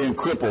wheelchair or being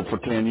crippled for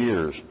 10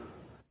 years.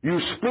 You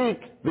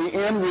speak the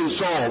end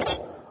result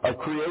of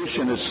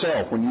creation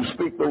itself when you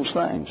speak those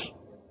things.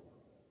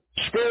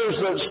 Scares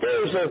the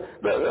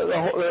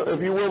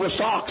if you will, the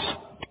socks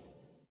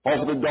off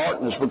of the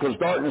darkness, because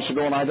darkness is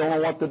going, I don't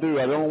know what to do.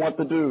 I don't know what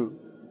to do.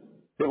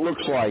 It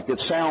looks like, it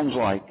sounds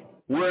like,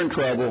 we're in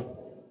trouble.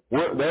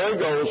 There it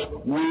goes.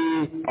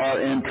 We are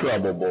in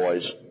trouble,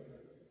 boys.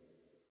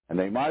 And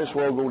they might as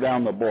well go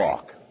down the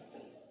block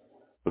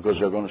because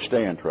they're going to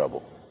stay in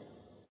trouble.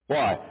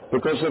 Why?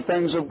 Because the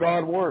things of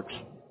God works.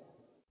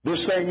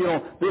 This thing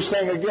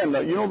again,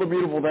 the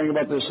beautiful thing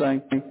about this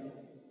thing?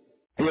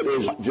 It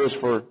is just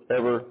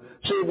forever.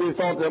 See, we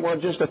thought that, well,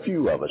 just a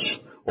few of us.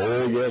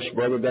 Oh, yes,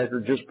 Brother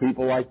Deckard, just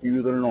people like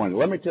you that are anointed.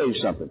 Let me tell you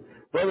something.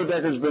 Brother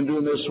Deckard's been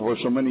doing this for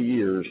so many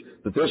years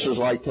that this is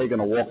like taking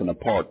a walk in the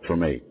park for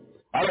me.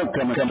 I don't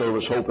come in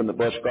service hoping that,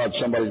 bless God,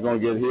 somebody's going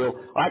to get healed.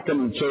 I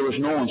come in service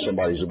knowing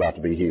somebody's about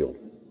to be healed.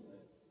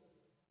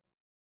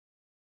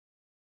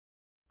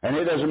 And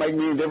it doesn't make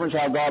me any difference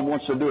how God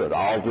wants to do it.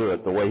 I'll do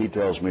it the way He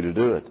tells me to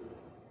do it.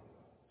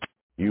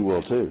 You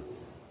will too.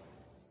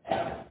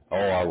 Oh,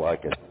 I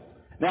like it.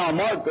 Now, in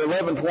Mark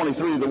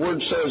 11:23, the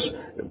word says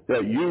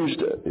that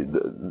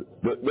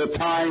the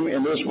time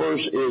in this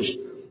verse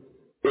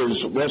is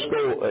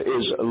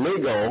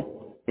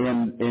lego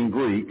in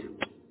Greek.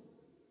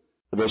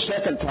 The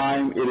second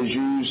time it is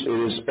used, it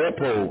is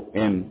epo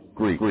in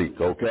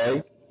Greek,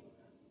 okay?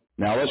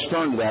 Now, let's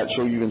turn to that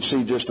so you can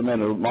see just a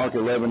minute. Mark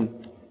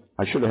 11,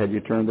 I should have had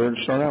you turn there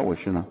to start out with,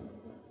 shouldn't I?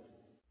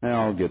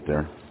 Now, I'll get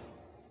there.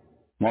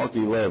 Mark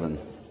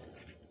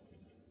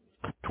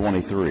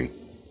 11:23.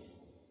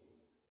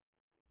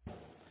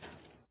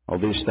 Oh,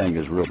 this thing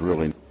is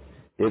really.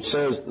 It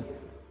says,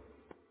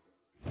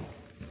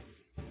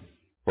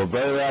 for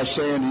verily I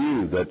say unto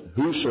you, that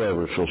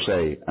whosoever shall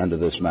say unto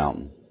this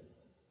mountain,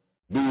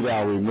 be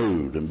thou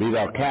removed, and be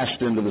thou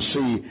cast into the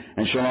sea,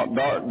 and shall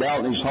not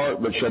doubt in his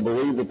heart, but shall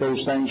believe that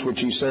those things which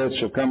he saith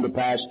shall come to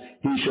pass,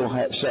 he shall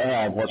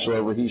have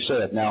whatsoever he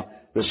saith. Now,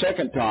 the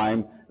second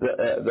time,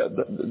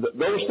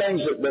 those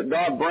things that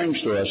God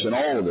brings to us in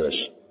all of this,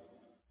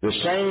 the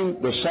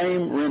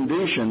same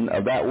rendition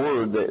of that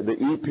word, the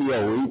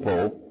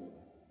epo,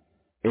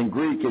 in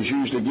Greek is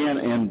used again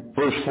in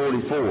verse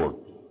 44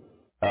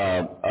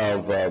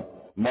 of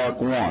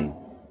Mark 1.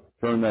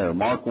 Turn there,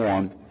 Mark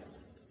 1,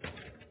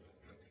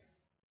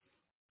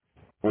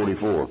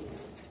 44.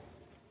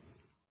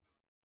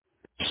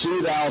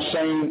 See thou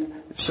say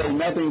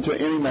nothing to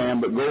any man,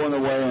 but go in the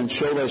way and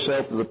show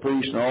thyself to the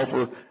priest, and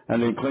offer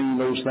and then clean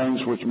those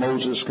things which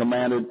Moses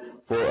commanded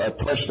for a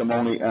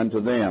testimony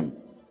unto them.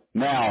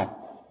 Now,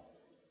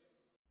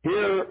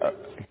 here,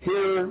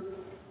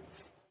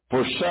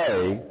 for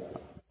say,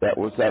 that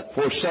was that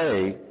for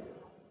say,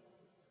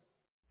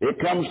 it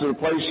comes to the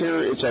place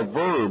here, it's a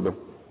verb.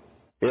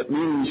 It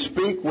means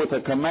speak with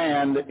a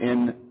command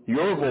in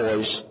your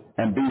voice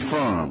and be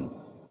firm.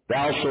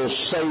 Thou shalt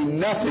say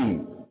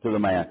nothing to the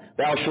man.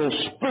 Thou shalt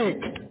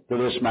speak to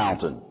this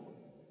mountain.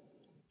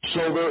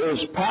 So there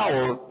is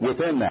power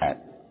within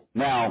that.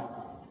 Now,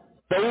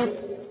 faith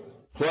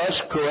plus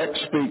correct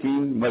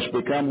speaking must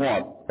become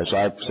what? As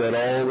I've said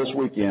all this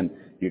weekend,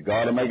 you've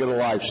got to make it a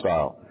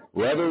lifestyle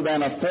rather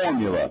than a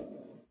formula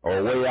or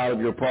a way out of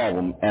your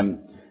problem. And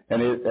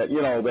it,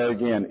 there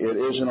again, it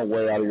isn't a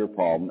way out of your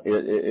problem.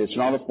 It's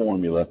not a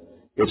formula.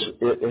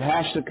 It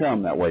has to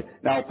come that way.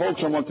 Now,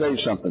 folks, I'm going to tell you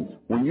something.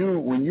 When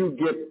you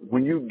get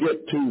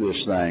to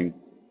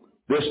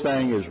this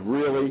thing is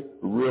really,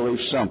 really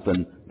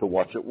something to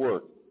watch it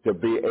work, to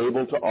be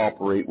able to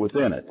operate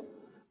within it.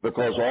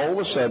 Because all of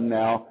a sudden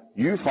now,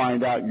 you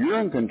find out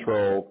you're in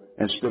control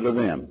instead of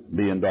them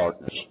being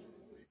darkness.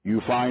 You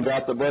find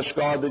out, the bless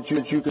God, that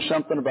you do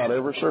something about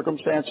every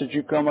circumstance that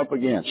you come up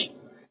against.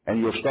 And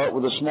you'll start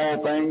with the small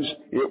things,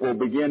 it will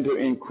begin to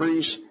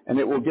increase, and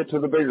it will get to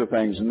the bigger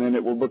things, and then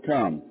it will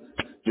become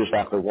just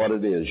after what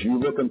it is. You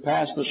looking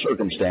past the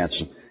circumstance,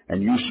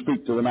 and you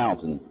speak to the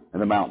mountain,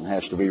 and the mountain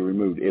has to be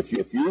removed. If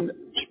you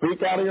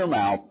speak out of your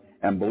mouth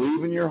and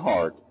believe in your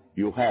heart,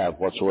 you'll have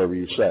whatsoever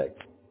you say.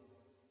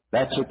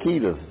 That's the key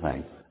to the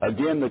thing.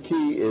 Again, the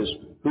key is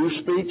who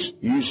speaks,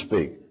 you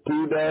speak.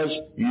 Who does,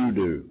 you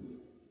do.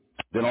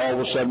 Then all of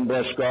a sudden,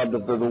 bless God,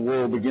 the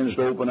world begins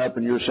to open up,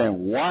 and you're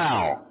saying,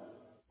 wow,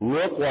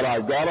 look what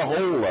I've got a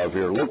hold of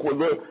here. Look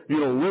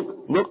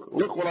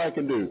what I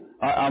can do.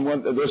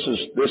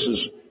 This is.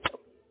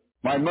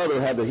 My mother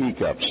had the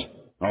hiccups.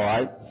 All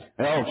right.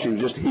 Oh, she was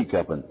just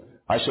hiccuping.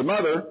 I said,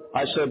 Mother,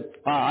 I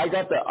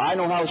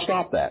know how to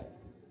stop that.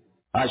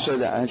 I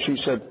said, and she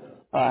said,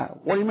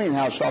 what do you mean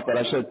how to stop that?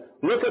 I said,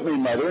 look at me,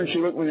 Mother. And she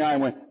looked me in the eye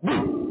and went,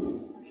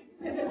 boo.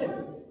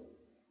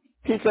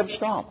 Hiccups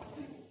stopped.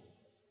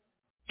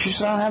 She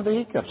said, I don't have the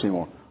hiccups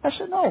anymore. I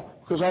said, no,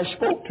 because I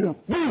spoke to him.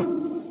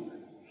 Boo.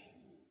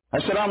 I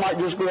said, I might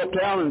just go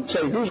uptown and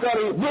say, who's got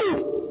a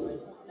boo?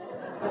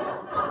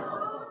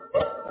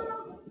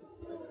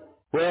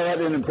 Well, that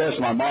didn't impress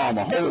my mom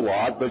a whole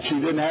lot, but she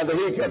didn't have the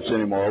hiccups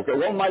anymore. Okay,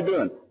 what am I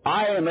doing?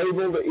 I am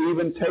able to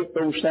even take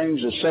those things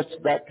to such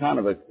that kind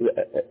of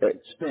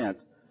extent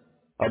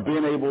of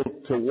being able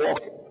to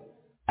walk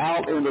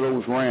out into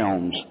those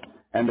realms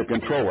and to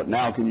control it.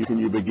 Now, can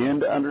you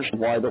begin to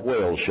understand why the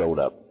whales showed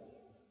up?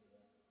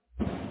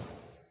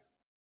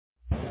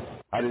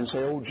 I didn't say,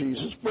 oh,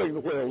 Jesus, bring the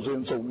whales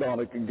in so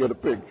Donna can get a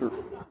picture.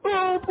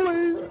 Oh,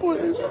 please,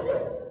 please.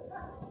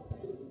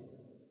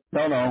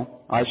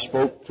 No, I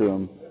spoke to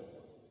him.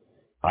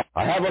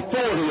 I have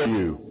authority over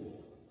you.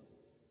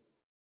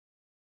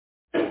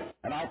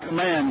 And I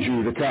command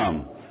you to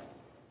come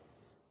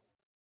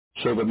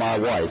so that my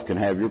wife can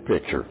have your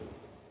picture.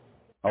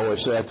 Oh, I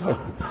said,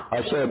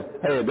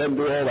 hey, it doesn't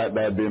do all that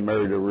bad being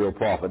married to a real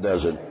prophet,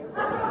 does it?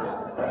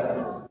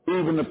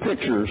 Even the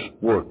pictures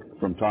work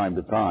from time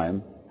to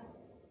time.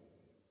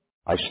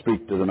 I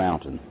speak to the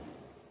mountain.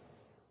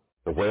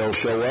 The whales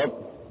show up,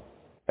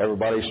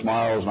 everybody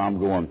smiles, and I'm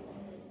going,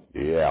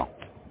 yeah,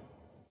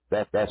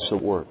 that's the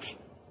works.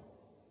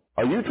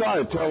 Are you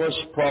trying to tell us,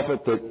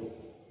 prophet, that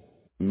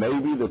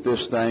maybe that this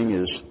thing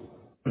is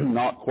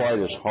not quite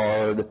as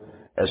hard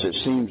as it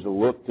seems to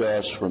look to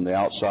us from the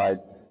outside?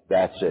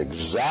 That's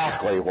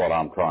exactly what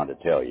I'm trying to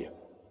tell you.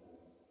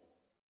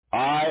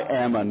 I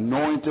am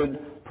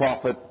anointed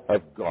prophet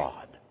of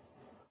God.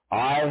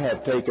 I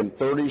have taken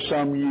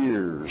 30-some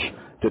years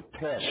to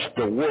test,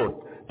 to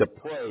work, to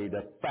pray,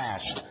 to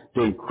fast,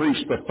 to increase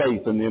the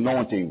faith and the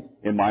anointing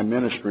in my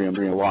ministry and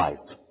in life,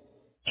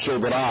 so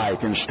that I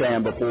can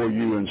stand before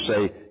you and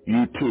say,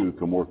 you too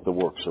can work the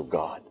works of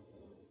God.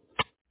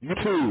 You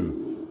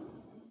too.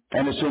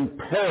 And it's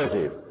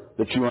imperative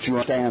that you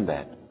understand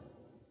that.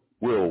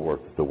 Will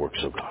work the works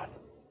of God.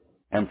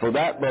 And for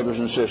that, brothers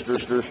and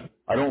sisters,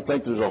 I don't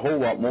think there's a whole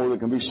lot more that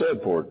can be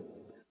said for it.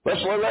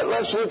 Let's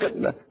look at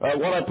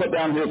what I put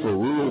down here for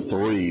Rule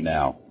 3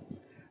 now.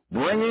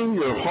 Bringing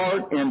your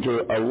heart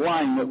into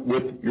alignment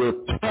with your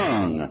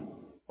tongue.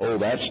 Oh,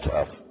 that's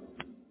tough.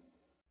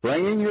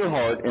 Bringing your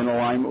heart in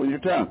alignment with your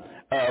tongue.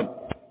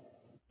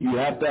 You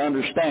have to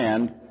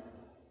understand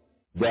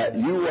that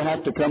you will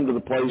have to come to the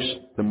place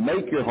to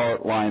make your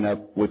heart line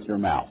up with your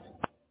mouth.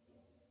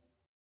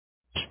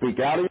 Speak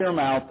out of your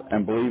mouth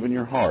and believe in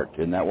your heart.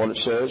 Isn't that what it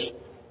says?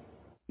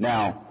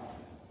 Now,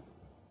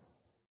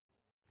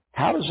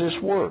 how does this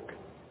work?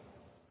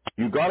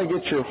 You've got to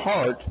get your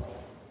heart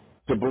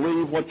to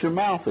believe what your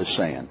mouth is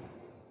saying.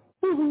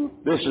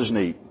 This is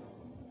neat.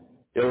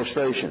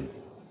 Illustration.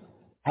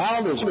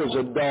 How does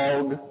a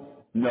dog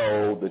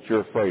know that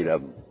you're afraid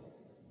of them?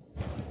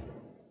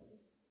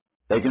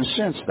 They can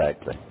sense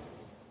that thing.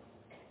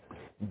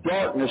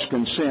 Darkness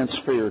can sense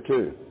fear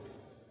too.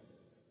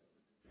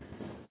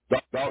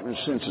 Darkness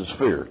senses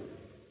fear.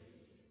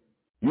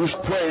 You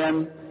start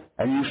praying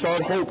and you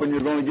start hoping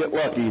you're going to get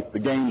lucky, the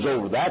game's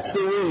over. That's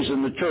the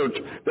reason the church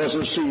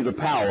doesn't see the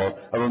power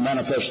of a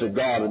manifested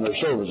God in their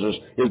services,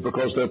 is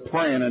because they're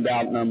praying in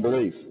doubt and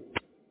unbelief.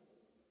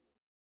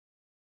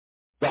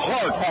 The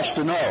heart has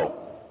to know.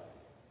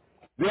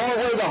 The only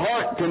way the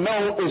heart can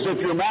know is if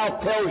your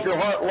mouth tells your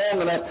heart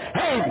long enough,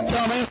 hey,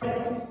 dummy!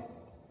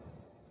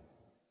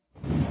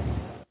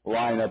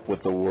 Line up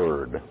with the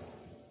Word.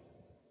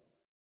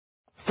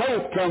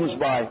 Faith comes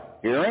by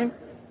hearing,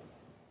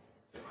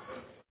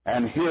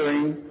 and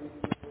hearing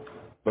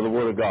by the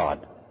Word of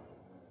God.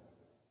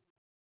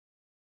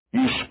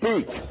 You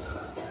speak.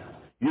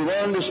 You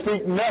learn to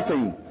speak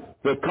nothing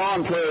that's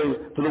contrary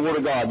to the Word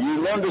of God.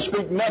 You learn to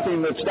speak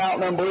nothing that's doubt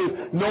and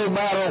unbelief, no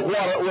matter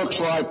what it looks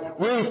like.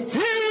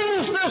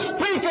 Refuse to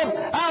speak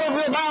it out of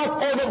your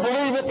mouth or to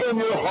believe it in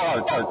your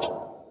heart.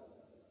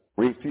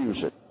 Refuse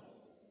it.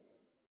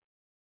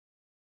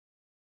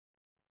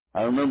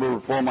 I remember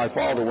before my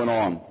father went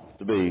on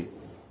to be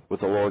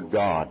with the Lord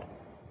God,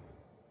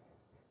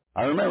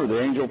 I remember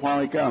the angel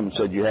finally come and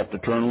said, you have to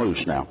turn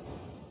loose now.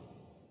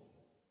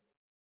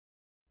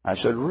 I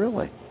said,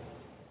 really?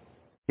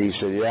 He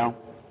said, yeah.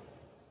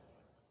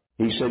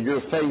 He said,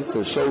 your faith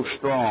is so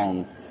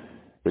strong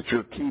that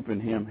you're keeping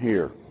him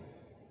here.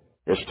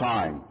 It's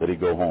time that he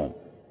go home.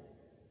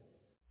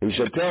 He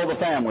said, tell the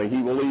family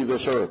he will leave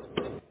this earth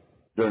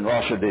during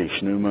Rosh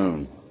Hashanah, new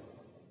moon.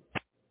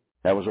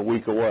 That was a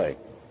week away.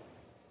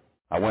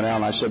 I went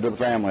out and I said to the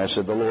family, I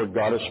said, the Lord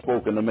God has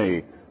spoken to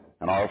me,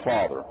 and our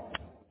Father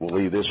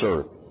will leave this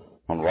earth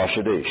on Rosh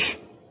Hashanah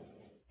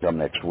come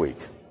next week.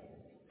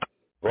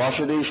 Rosh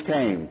Hashanah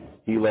came,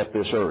 he left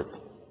this earth.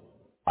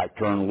 I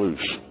turned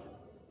loose.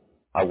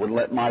 I wouldn't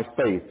let my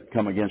faith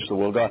come against the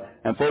will of God.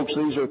 And folks,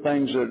 these are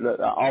things that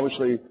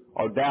obviously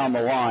are down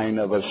the line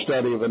of a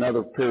study of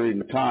another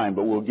period of time,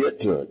 but we'll get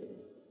to it.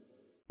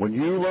 When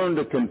you learn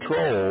to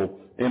control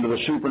into the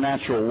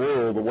supernatural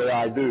world the way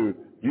I do,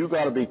 you've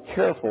got to be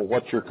careful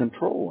what you're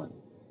controlling.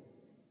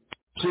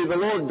 See, the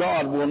Lord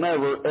God will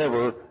never,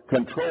 ever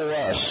control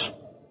us,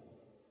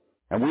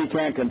 and we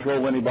can't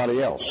control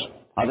anybody else.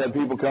 I've had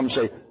people come and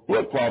say,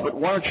 look, Prophet,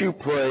 why don't you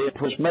pray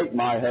to make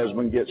my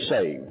husband get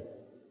saved?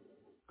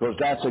 Because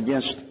that's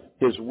against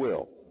his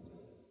will.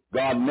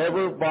 God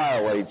never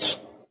violates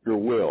your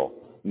will.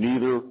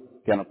 Neither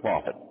can a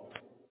prophet.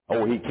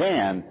 Oh, he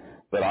can,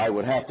 but I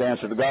would have to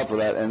answer to God for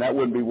that, and that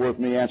wouldn't be worth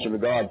me answering to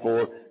God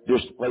for,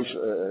 just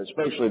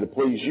especially to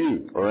please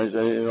you or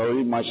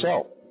even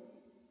myself.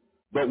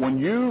 But when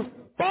you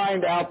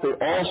find out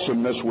the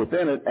awesomeness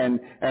within it,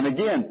 and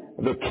again,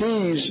 the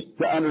keys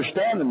to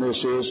understanding this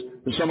is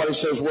that somebody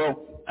says,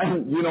 well,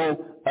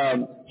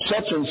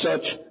 such and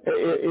such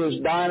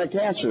is dying of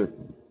cancer.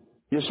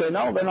 You say,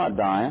 no, they're not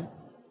dying.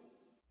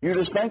 You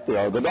just think they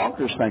are. The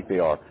doctors think they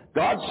are.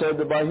 God said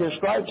that by His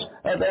stripes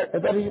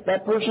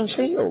that person's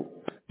healed.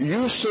 Do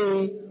you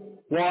see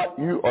what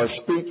you are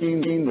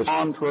speaking is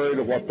contrary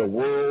to what the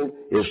world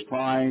is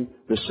trying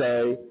to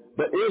say?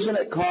 But isn't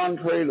it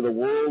contrary to the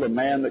world a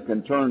man that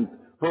can turn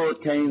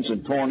hurricanes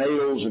and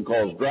tornadoes and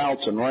cause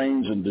droughts and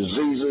rains and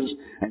diseases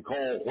and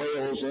call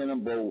whales in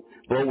and blow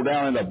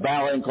down in the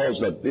valley and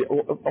cause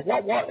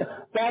what?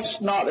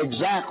 That's not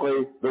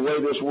exactly the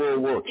way this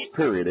world works,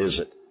 period, is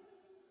it?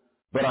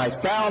 But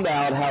I found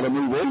out how to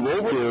move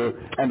over here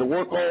and to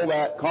work all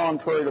that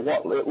contrary to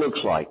what it looks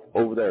like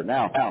over there.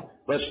 Now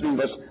let's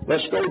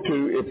go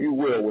to, if you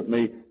will, with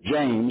me,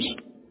 James,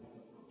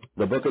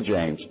 the book of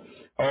James.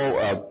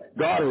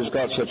 God has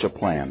got such a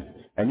plan.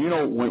 And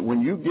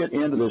when you get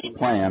into this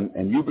plan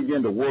and you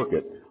begin to work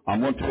it,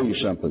 I'm going to tell you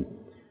something.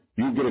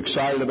 You get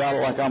excited about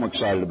it like I'm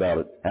excited about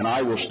it. And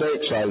I will stay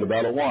excited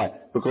about it. Why?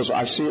 Because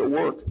I see it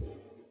work.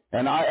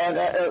 And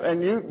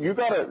you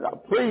got to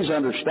please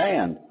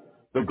understand,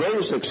 the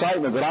greatest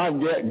excitement that I've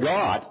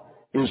got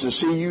is to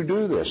see you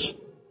do this.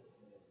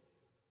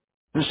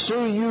 To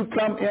see you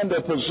come into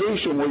a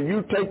position where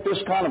you take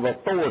this kind of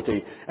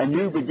authority and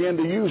you begin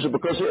to use it,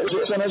 because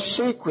it's in a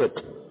secret.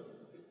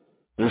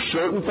 There's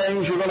certain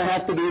things you're going to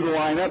have to do to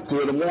line up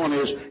to it, and one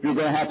is you're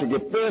going to have to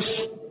get this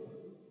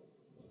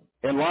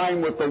in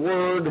line with the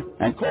Word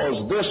and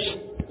cause this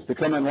to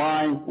come in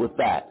line with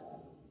that.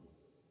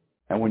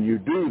 And when you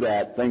do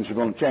that, things are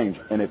going to change.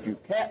 And if you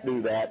can't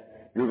do that,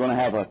 you're going to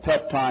have a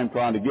tough time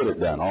trying to get it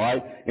done, all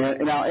right?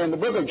 And now, in the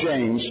book of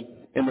James,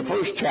 in the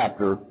first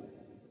chapter,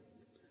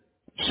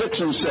 6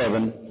 and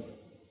 7,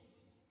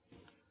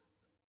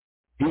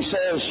 he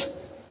says,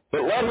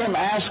 but let him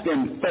ask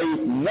in faith,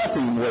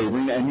 nothing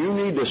wavering, and you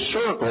need to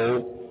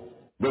circle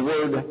the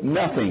word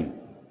nothing.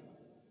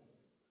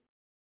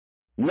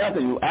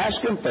 Nothing.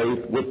 Ask in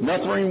faith with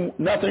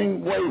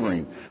nothing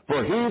wavering.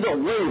 For he that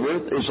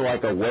wavereth is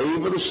like a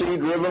wave of the sea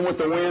driven with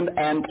the wind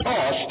and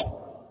tossed.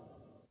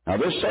 Now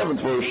this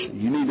 7th verse,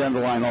 you need to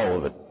underline all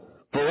of it.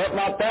 For let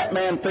not that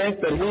man think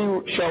that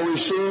he shall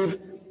receive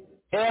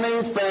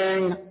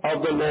anything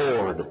of the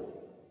Lord.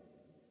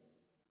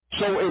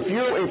 So if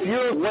you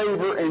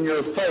waver in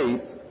your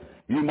faith,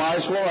 you might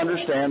as well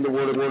understand the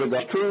word of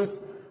God's truth,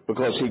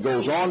 because he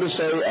goes on to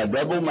say, a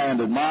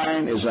double-minded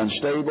mind is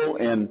unstable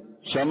in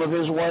some of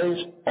his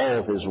ways, all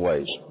of his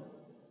ways.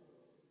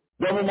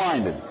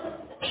 Double-minded.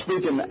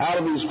 Speaking out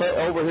of his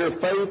over here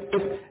faith,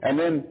 and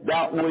then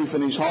doubt and unbelief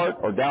in his heart,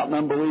 or doubt and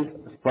unbelief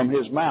from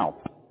his mouth.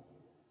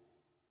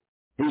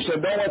 He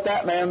said, don't let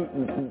that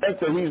man think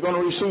that he's going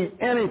to receive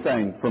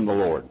anything from the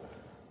Lord,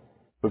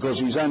 because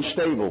he's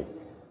unstable.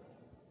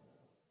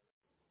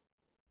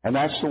 And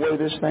that's the way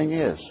this thing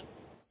is.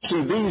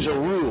 See, these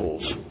are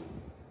rules.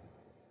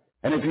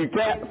 And if you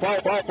can't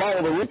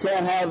follow the rule,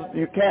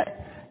 you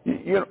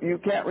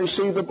can't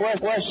receive the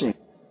blessing.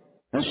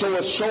 And so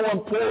it's so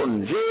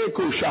important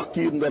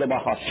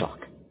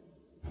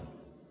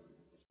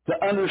to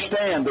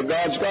understand that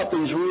God's got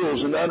these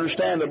rules, and to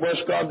understand that,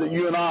 bless God, that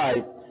you and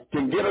I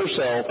can get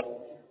ourselves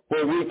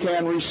where we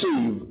can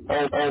receive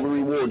all the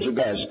rewards of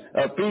God.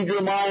 Feed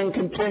your mind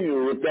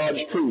continually with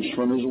God's truths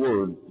from His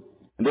Word.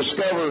 And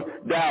discover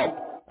doubt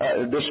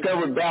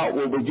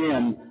will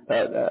begin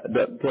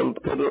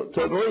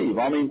to leave.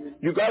 I mean,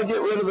 you've got to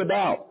get rid of the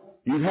doubt.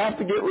 You have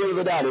to get rid of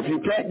the doubt. If you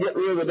can't get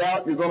rid of the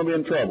doubt, you're going to be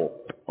in trouble.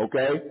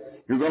 Okay?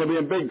 You're going to be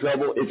in big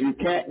trouble if you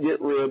can't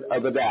get rid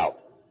of the doubt.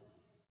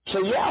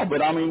 So yeah,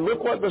 but I mean,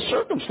 look what the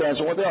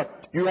circumstances, what they are.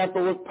 You have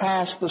to look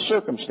past the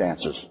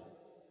circumstances.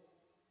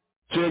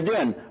 See,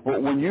 again,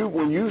 when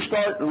you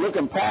start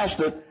looking past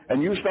it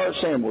and you start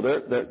saying, well,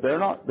 they're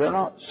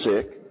not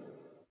sick.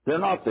 They're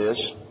not this.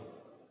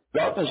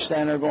 Darkness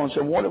stand there going and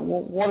say, what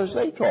is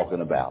they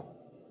talking about?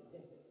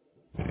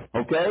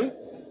 Okay?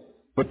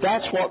 But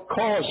that's what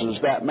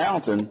causes that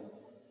mountain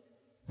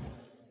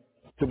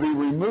to be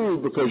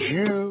removed, because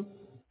you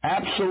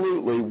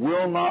absolutely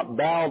will not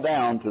bow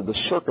down to the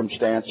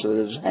circumstance at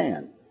his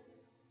hand.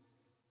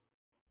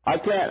 I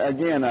can't,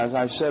 again, as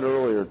I said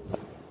earlier,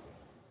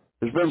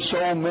 there's been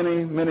so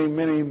many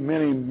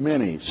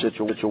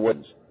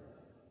situations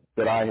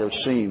that I have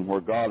seen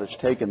where God has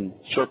taken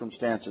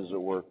circumstances that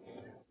were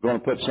going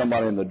to put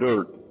somebody in the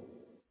dirt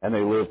and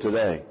they live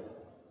today.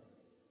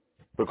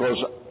 Because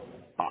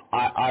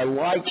I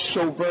like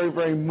so very,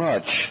 very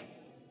much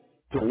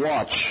to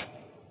watch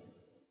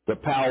the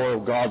power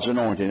of God's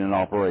anointing in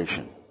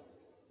operation.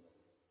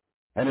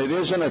 And it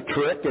isn't a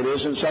trick. It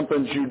isn't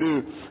something that you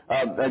do.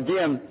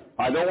 Again,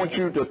 I don't want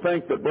you to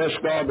think that, bless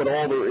God, that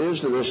all there is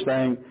to this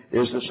thing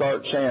is to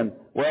start saying,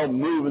 well,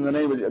 move in the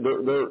name of,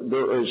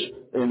 there is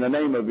in the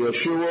name of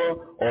Yeshua,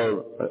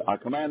 or I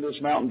command this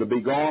mountain to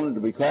be gone and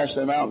to be cast in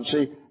the mountain.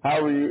 See,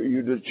 however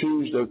you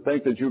choose to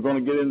think that you're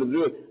going to get into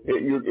do it,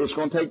 it's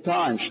going to take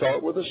time.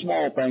 Start with the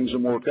small things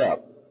and work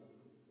up.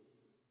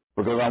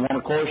 Because I want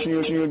to caution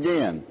you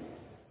again.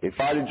 If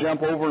I had to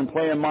jump over and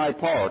play in my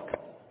park,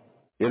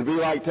 it'd be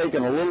like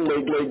taking a little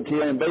league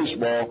kid in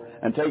baseball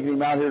and taking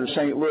him out here to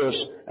St.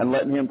 Louis and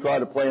letting him try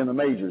to play in the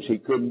majors. He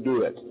couldn't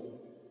do it.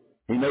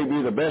 He may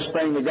be the best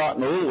thing they got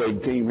in the little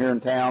league team here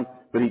in town,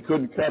 but he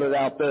couldn't cut it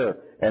out there.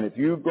 And if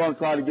you're going to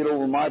try to get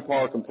over my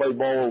park and play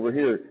ball over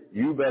here,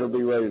 you better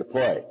be ready to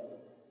play.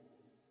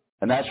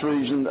 And that's the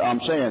reason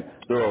I'm saying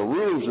there are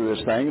rules to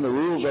this thing, and the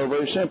rules are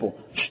very simple.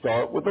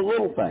 Start with the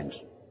little things.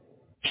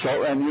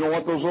 And you know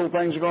what those little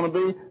things are going to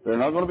be? They're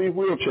not going to be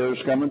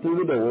wheelchairs coming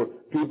through the door,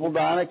 people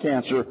dying of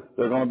cancer.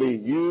 They're going to be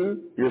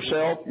you,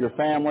 yourself, your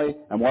family,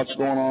 and what's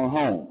going on at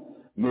home.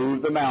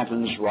 Move the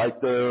mountains right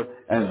there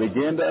and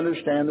begin to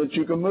understand that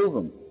you can move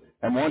them.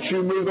 And once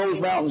you move those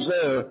mountains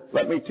there,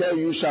 let me tell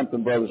you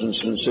something, brothers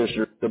and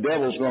sisters, the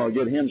devil's going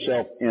to get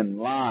himself in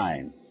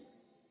line.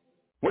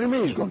 What do you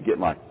mean he's going to get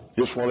in line?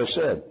 Just what I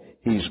said.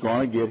 He's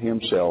going to get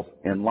himself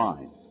in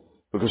line.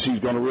 Because he's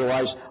going to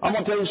realize, I'm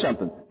going to tell you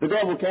something, the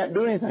devil can't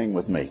do anything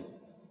with me.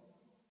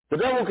 The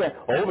devil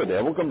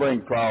can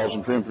bring trials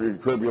and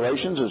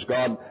tribulations as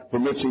God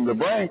permits him to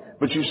bring,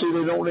 but you see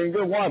they don't any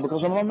good. Why?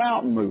 Because I'm a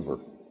mountain mover.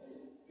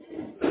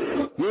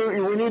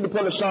 We need to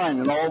put a sign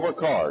in all of our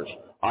cars.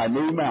 I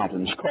move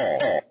mountains,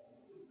 call.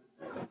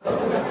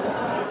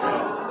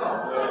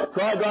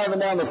 Try driving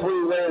down the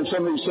freeway in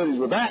some of these cities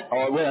with that,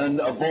 or then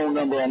a phone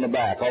number on the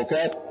back,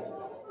 okay?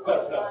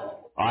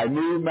 I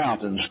move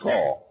mountains,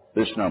 call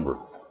this number.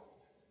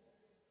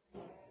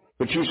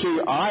 But you see,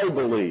 I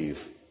believe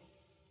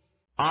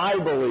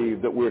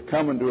that we're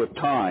coming to a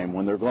time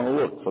when they're going to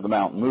look for the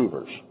mountain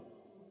movers.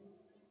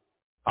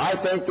 I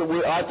think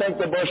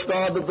bless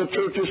God, that the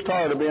church is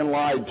tired of being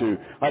lied to.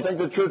 I think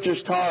the church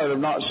is tired of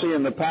not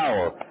seeing the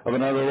power of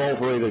an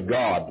unadulterated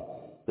God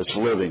that's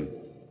living.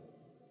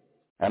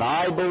 And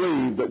I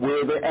believe that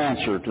we're the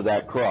answer to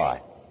that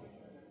cry.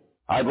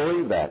 I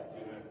believe that.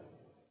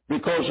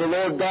 Because the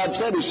Lord God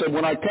said, He said,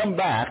 when I come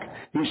back,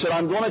 He said,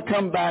 I'm going to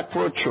come back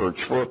for a church,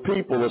 for a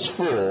people that's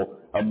full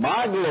of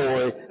my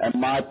glory and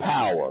my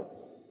power.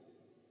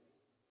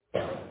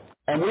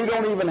 And we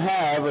don't even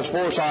have, as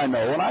far as I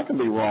know, and I can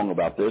be wrong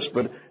about this,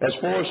 but as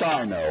far as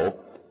I know,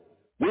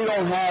 we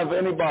don't have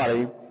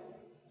anybody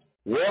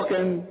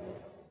walking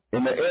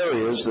in the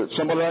areas that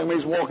somebody like me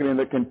is walking in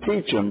that can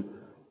teach them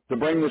to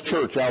bring the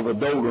church out of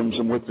the doldrums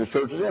in which the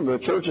church is in.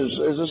 But the church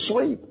is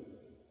asleep.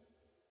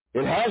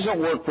 It hasn't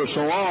worked for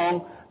so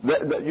long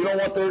that you know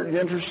what they're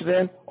interested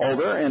in? All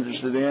they're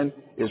interested in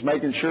is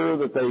making sure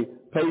that they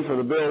pay for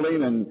the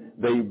building and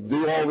they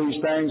do all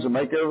these things and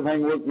make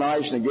everything look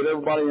nice and get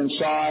everybody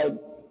inside.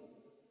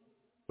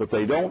 But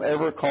they don't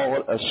ever call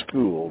it a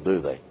school,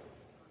 do they?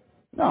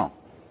 No.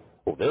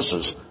 Well, this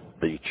is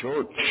the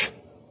church.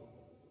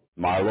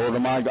 My Lord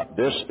and my God,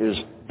 this is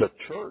the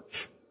church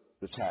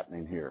that's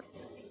happening here.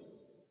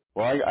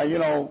 Well,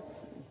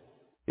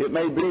 it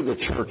may be the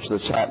church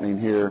that's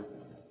happening here,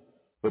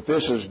 but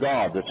this is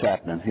God that's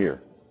happening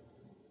here.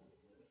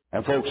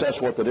 And folks, that's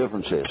what the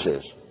difference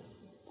is.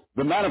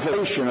 The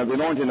manifestation of the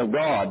anointing of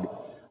God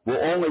will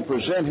only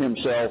present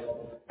Himself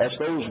as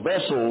those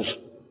vessels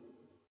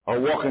are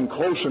walking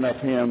close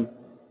enough to Him,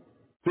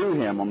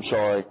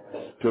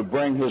 to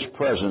bring His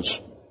presence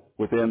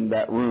within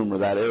that room or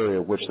that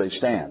area which they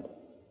stand.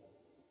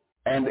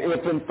 And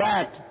if in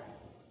fact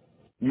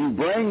you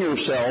bring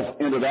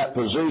yourself into that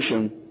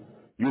position,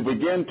 you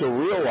begin to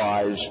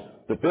realize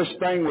that this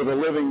thing with the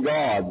living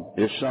God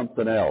is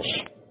something else.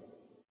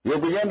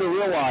 You'll begin to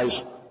realize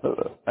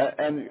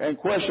and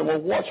question, well,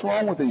 what's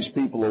wrong with these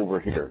people over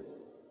here?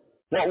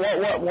 What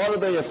are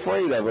they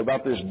afraid of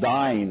about this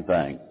dying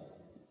thing?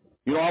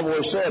 You know, I've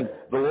always said,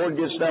 the Lord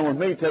gets done with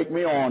me, take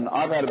me on.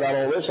 I've had about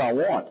all this I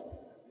want.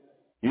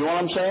 You know what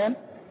I'm saying?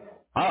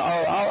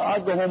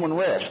 I'll go home and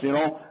rest, you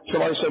know.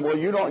 Somebody said, well,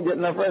 you don't get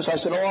enough rest. I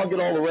said, I'll get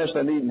all the rest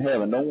I need in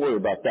heaven. Don't worry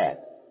about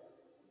that.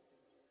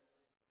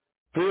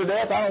 Fear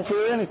death? I don't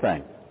fear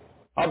anything.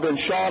 I've been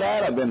shot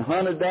at. I've been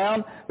hunted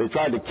down. They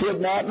tried to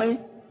kidnap me.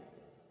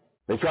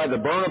 They tried to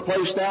burn a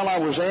place down I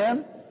was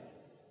in.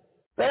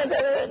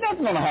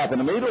 Nothing's going to happen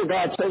to me till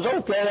God says,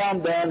 okay,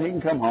 I'm done. He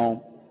can come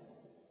home.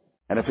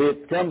 And if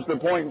it comes to the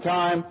point in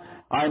time,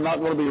 I'm not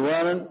going to be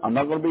running. I'm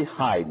not going to be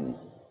hiding.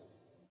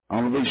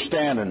 I'm going to be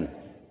standing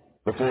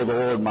before the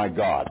Lord my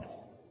God.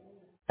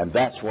 And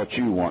that's what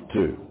you want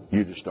too.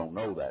 You just don't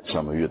know that,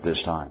 some of you, at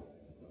this time.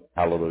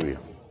 Hallelujah.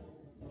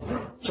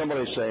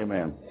 Somebody say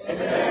amen.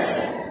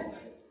 Amen.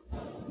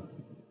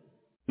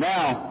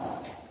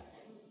 Now,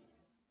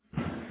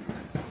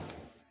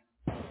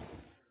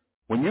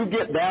 when you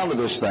get down to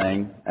this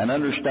thing and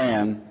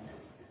understand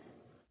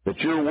that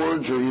your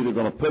words are either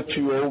going to put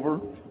you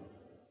over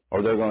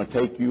or they're going to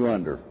take you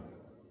under.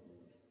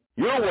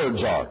 Your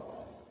words are.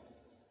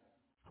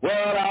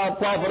 Well, now,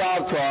 Prophet,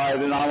 I've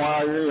tried, and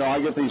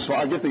I get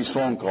these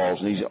phone calls,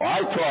 and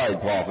I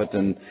tried, Prophet,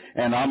 and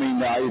I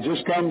mean, it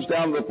just comes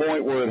down to the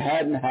point where it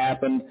hadn't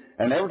happened,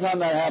 and every time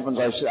that happens,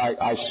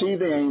 I see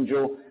the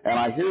angel, and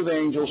I hear the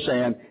angel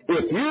saying,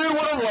 if you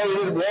would have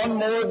waited one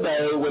more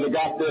day, would have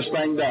got this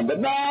thing done. But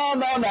no.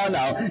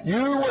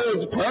 You would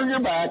have turned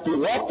your back, you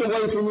walked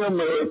away from your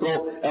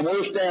miracle, and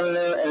we're standing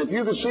there, and if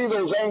you could see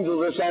those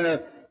angels, they're standing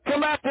there, come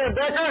back here,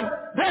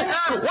 Deckard!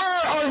 Deckard, where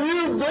are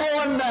you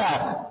going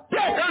now?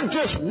 Deckard,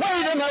 just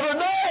wait another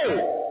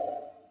day!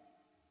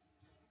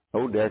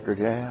 Oh, Deckard,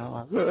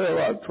 yeah,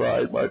 I've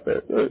tried my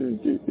best.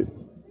 And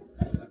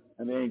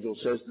the angel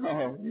says,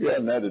 no, you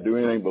haven't had to do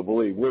anything but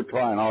believe. We're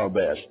trying our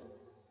best.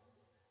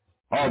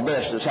 Our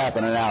best is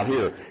happening out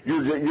here.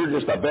 You're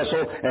just a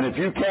vessel, and if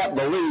you can't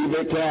believe,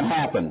 it can't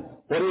happen.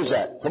 What is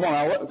that? Come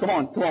on. What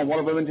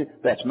have I been doing?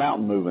 That's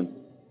mountain moving.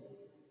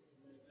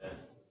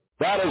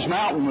 That is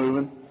mountain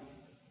moving.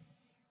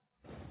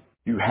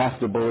 You have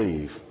to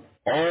believe.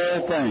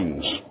 All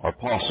things are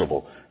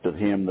possible to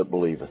him that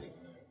believeth.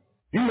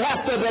 You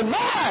have to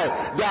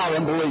deny doubt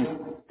and belief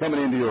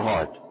coming into your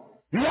heart.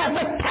 You have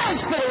to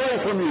cast it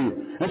away from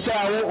you and say,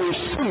 I won't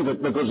receive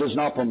it because it's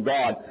not from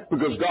God,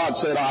 because God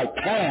said I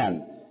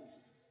can.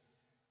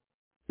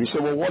 You say,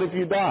 well, what if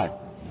you die?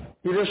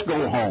 You just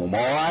go home,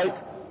 all right?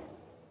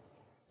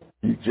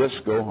 You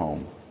just go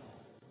home.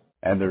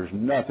 And there's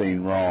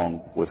nothing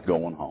wrong with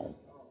going home.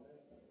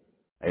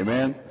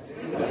 Amen?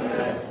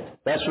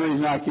 That's the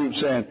reason I keep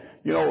saying,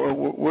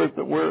 we're at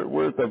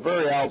the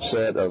very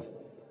outset of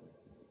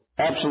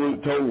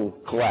absolute total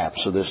collapse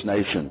of this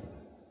nation,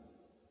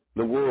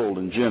 the world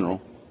in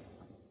general.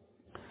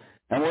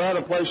 And we're at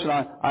a place, and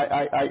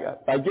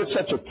I get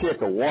such a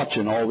kick of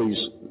watching all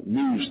these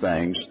news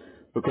things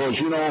because,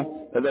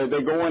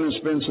 they go in and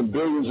spend some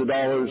billions of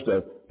dollars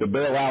to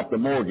bail out the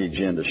mortgage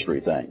industry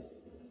thing.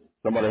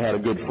 Somebody had a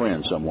good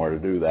friend somewhere to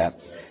do that.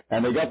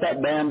 And they got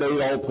that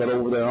Band-Aid all put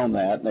over there on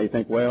that, and they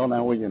think, well,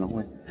 now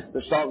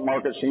the stock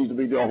market seems to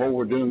be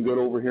we're doing good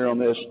over here on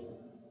this.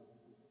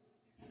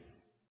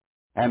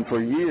 And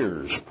for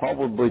years,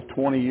 probably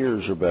 20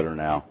 years or better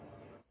now,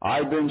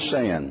 I've been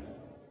saying,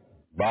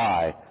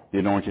 by the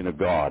anointing of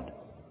God,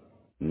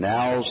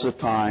 now's the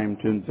time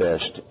to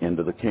invest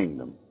into the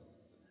kingdom.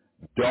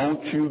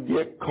 Don't you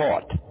get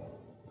caught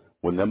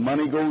when the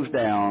money goes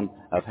down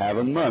of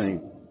having money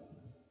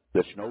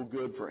that's no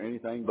good for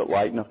anything but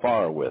lighting a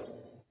fire with.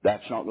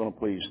 That's not going to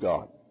please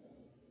God.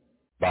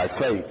 By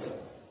faith,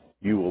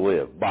 you will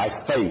live.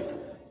 By faith,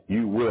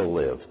 you will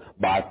live.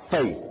 By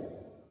faith,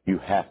 you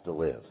have to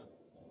live.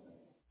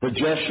 The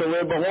just shall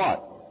live by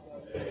what?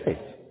 Faith.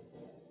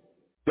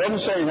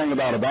 Doesn't say anything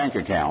about a bank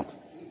account.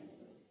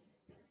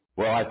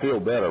 Well, I feel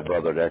better,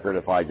 Brother Deckard,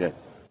 if I did.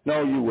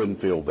 No, you wouldn't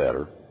feel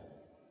better.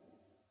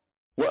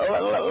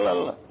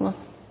 Well,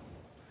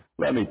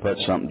 let me put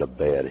something to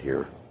bed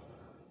here.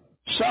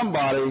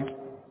 Somebody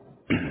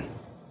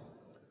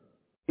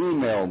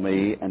emailed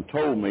me and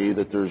told me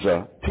that there's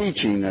a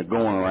teaching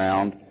going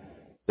around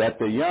that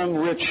the young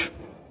rich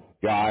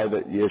guy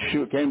that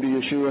came to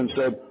Yeshua and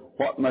said,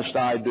 what must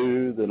I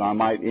do that I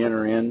might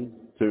enter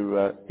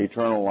into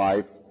eternal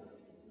life,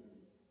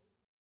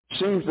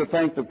 seems to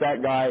think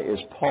that guy is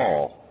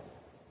Paul.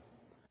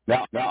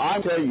 Now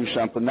I'll tell you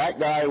something. That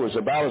guy was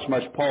about as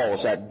much Paul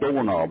as that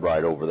doorknob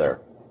right over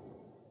there.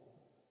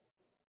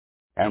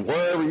 And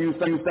wherever you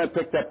think that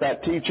picked up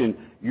that teaching,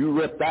 you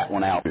ripped that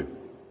one out.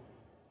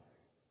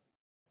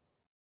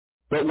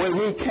 But when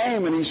he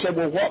came and he said,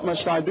 well, what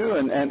must I do?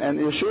 And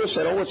Yeshua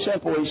said, oh, it's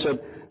simple. He said,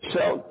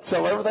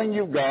 sell everything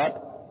you've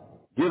got,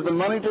 give the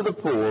money to the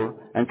poor,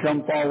 and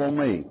come follow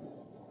me.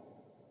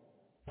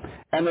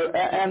 And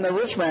the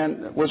rich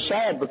man was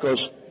sad because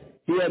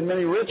he had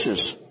many riches,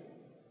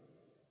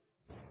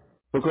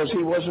 because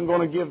he wasn't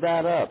going to give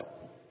that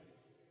up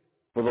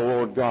for the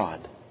Lord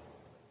God.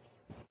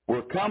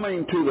 We're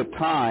coming to the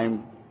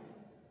time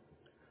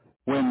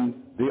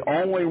when the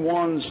only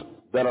ones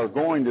that are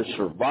going to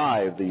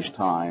survive these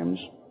times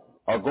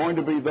are going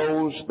to be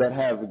those that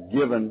have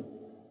given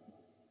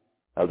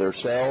of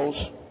themselves,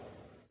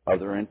 of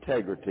their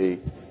integrity,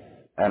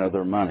 and of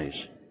their monies.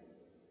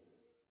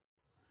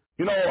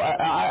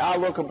 I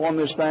look upon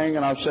this thing,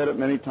 and I've said it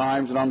many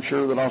times, and I'm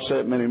sure that I'll say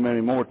it many,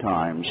 many more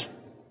times.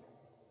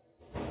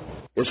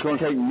 It's going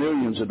to take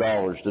millions of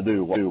dollars to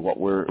do what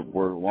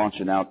we're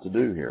launching out to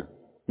do here.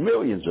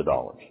 Millions of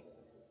dollars.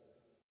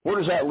 Where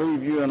does that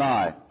leave you and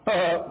I?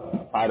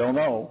 I don't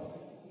know.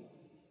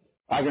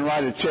 I can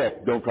write a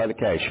check. Don't try to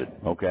cash it,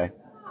 okay?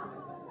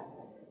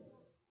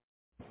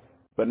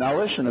 But now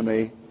listen to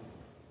me.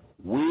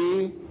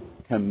 We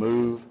can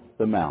move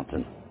the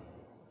mountain.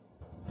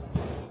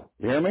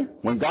 You hear me?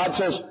 When God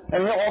says,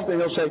 and often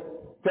he'll say,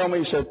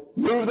 he said,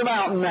 move the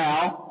mountain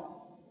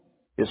now.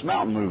 It's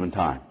mountain moving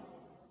time.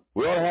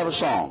 We ought to have a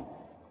song.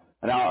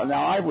 Now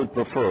I would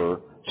prefer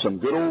some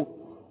good old,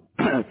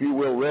 if you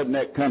will,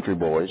 redneck country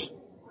boys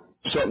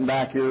sitting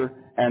back here,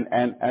 and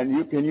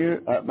can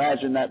you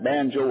imagine that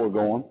banjo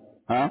going,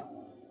 huh?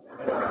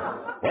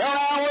 Well,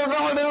 now we're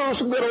going to do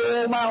some good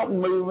old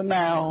mountain moving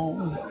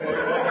now.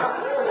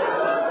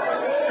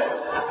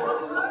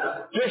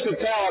 Just the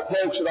talent,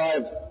 folks, that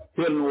I've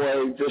hidden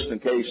away just in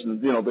case,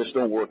 this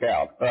don't work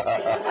out.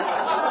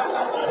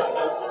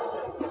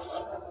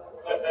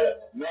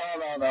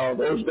 No.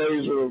 Those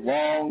days are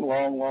long,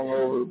 long, long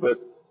over, but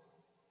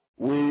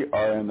we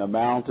are in the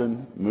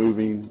mountain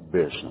moving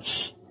business.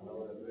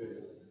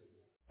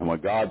 And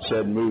when God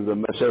says move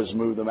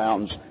the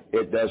mountains,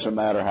 it doesn't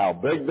matter how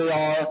big they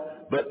are.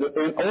 But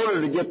in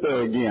order to get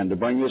there again, to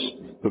bring this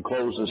to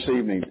close this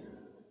evening,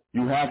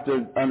 you have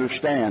to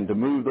understand, to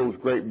move those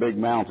great big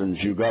mountains,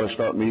 you've got to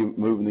start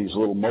moving these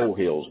little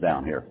molehills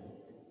down here.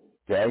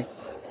 Okay?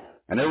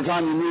 And every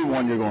time you move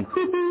one, you're going,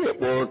 hoo-hoo,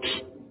 it works.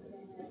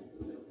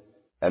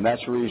 And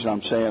that's the reason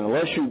I'm saying,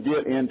 unless you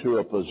get into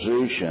a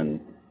position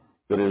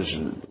that is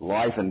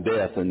life and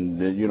death, and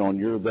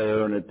you're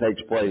there and it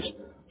takes place,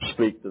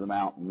 speak to the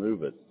mountain,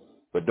 move it.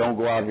 But don't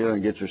go out here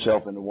and get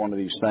yourself into one of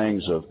these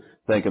things of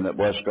thinking that,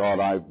 bless God,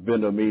 I've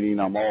been to a meeting,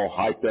 I'm all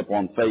hyped up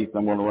on faith,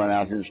 I'm going to run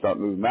out here and start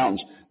moving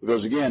mountains.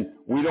 Because again,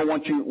 we don't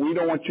want you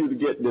to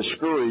get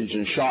discouraged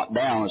and shot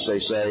down, as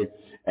they say,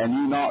 and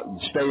you not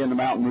stay in the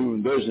mountain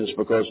moving business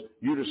because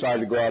you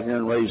decided to go out here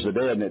and raise the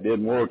dead and it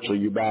didn't work, so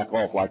you back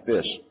off like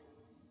this.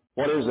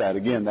 What is that?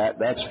 Again,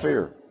 that's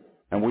fear.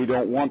 And we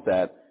don't want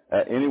that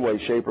any way,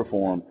 shape, or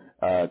form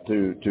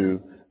to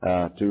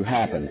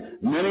happen.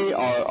 Many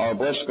are,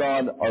 bless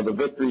God, are the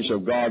victories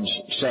of God's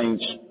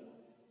saints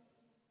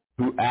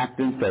who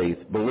act in faith,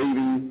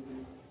 believing.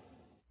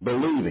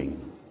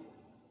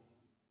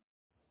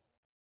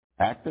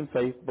 Act in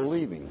faith,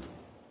 believing.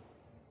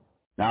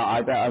 Now,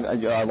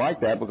 I like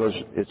that because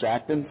it's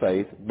act in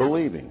faith,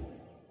 believing.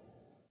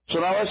 So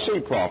now let's see,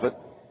 prophet.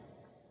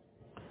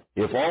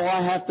 If all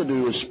I have to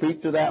do is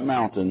speak to that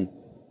mountain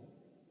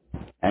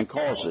and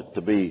cause it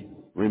to be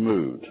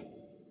removed,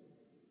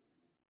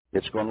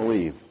 it's going to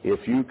leave.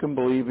 If you can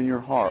believe in your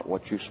heart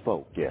what you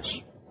spoke, yes,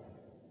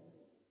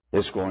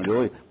 it's going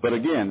to leave. But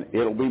again,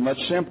 it'll be much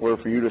simpler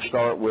for you to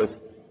start with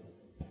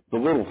the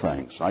little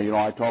things.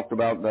 I talked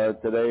about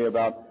today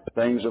about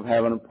things of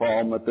having a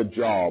problem at the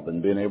job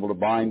and being able to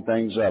bind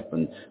things up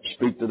and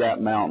speak to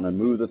that mountain and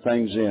move the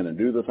things in and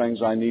do the things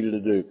I needed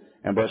to do.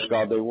 And bless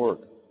God, they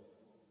work.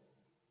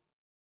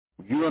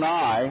 You and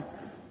I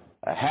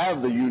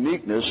have the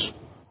uniqueness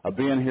of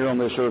being here on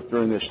this earth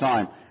during this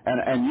time.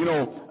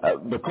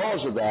 And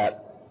because of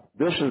that,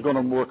 this is going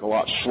to work a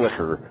lot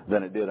slicker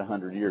than it did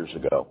 100 years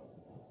ago.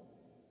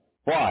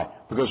 Why?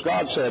 Because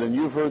God said, and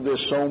you've heard this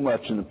so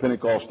much in the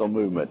Pentecostal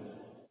movement,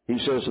 He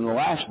says, in the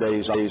last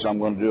days, I'm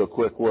going to do a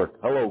quick work.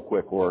 Hello,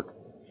 quick work.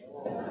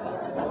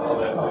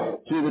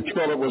 See, the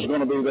toilet was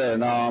going to be there.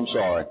 No, I'm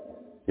sorry.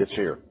 It's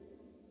here.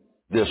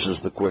 This is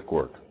the quick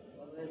work.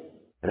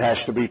 It has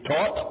to be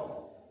taught.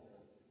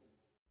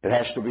 It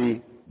has to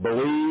be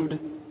believed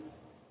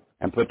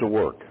and put to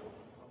work.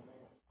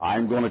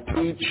 I'm going to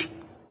teach.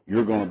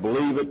 You're going to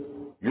believe it.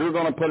 You're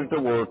going to put it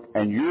to work,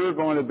 and you're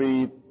going to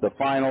be the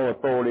final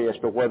authority as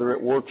to whether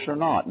it works or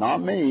not. Not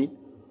me.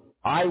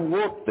 I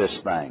work this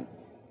thing.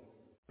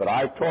 But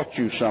I've taught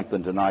you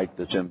something tonight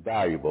that's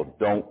invaluable.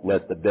 Don't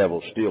let the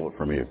devil steal it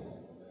from you.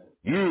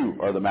 You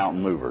are the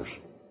mountain movers.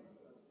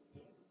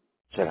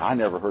 Said, I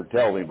never heard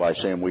tell anybody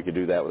saying we could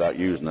do that without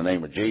using the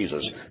name of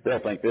Jesus. They'll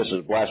think this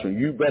is blasphemy.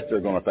 You bet they're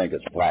going to think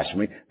it's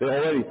blasphemy. They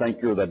already think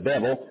you're the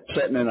devil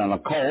sitting in an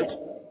occult,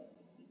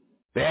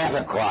 the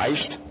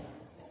Antichrist.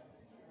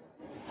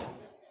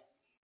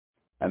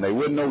 And they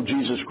wouldn't know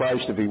Jesus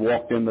Christ if He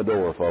walked in the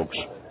door, folks.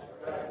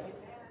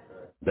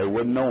 They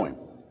wouldn't know Him.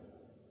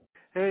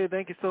 Hey,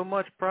 thank you so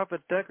much,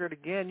 Prophet Deckard.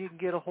 Again, you can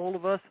get a hold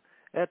of us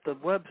at the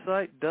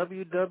website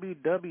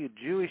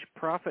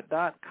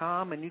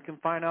www.jewishprophet.com, and you can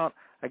find out,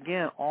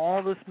 again,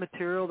 all this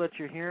material that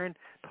you're hearing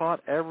taught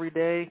every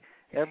day,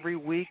 every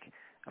week.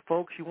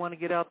 Folks, you want to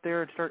get out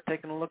there and start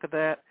taking a look at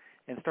that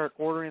and start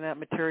ordering that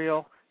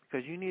material,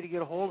 because you need to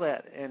get a hold of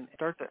that and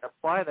start to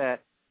apply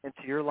that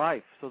into your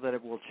life so that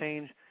it will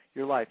change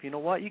your life. You know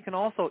what? You can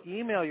also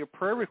email your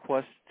prayer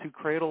requests to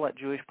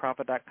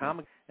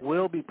cradle@jewishprophet.com.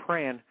 We'll be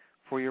praying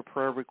for your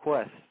prayer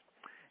requests.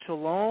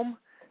 Shalom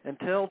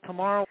until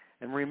tomorrow.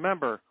 And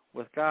remember,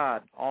 with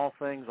God, all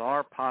things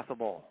are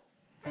possible.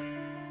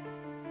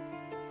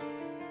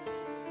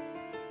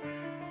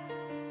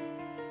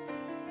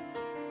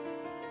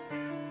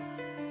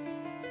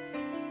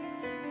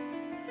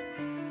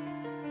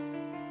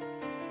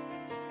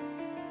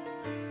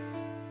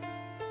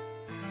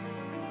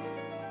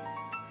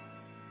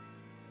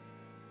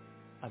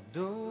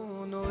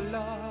 אדון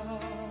עולם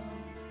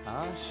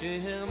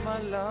אשר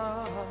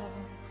מלך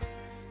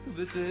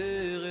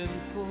בטרם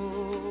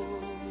כל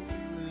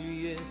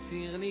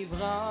יציר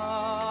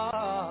נברא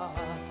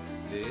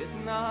ועת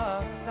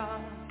נעשה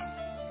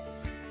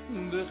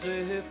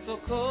בחפצו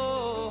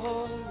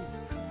כל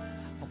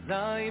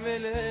אזי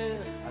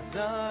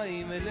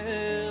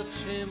מלך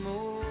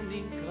שמו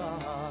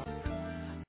נקרא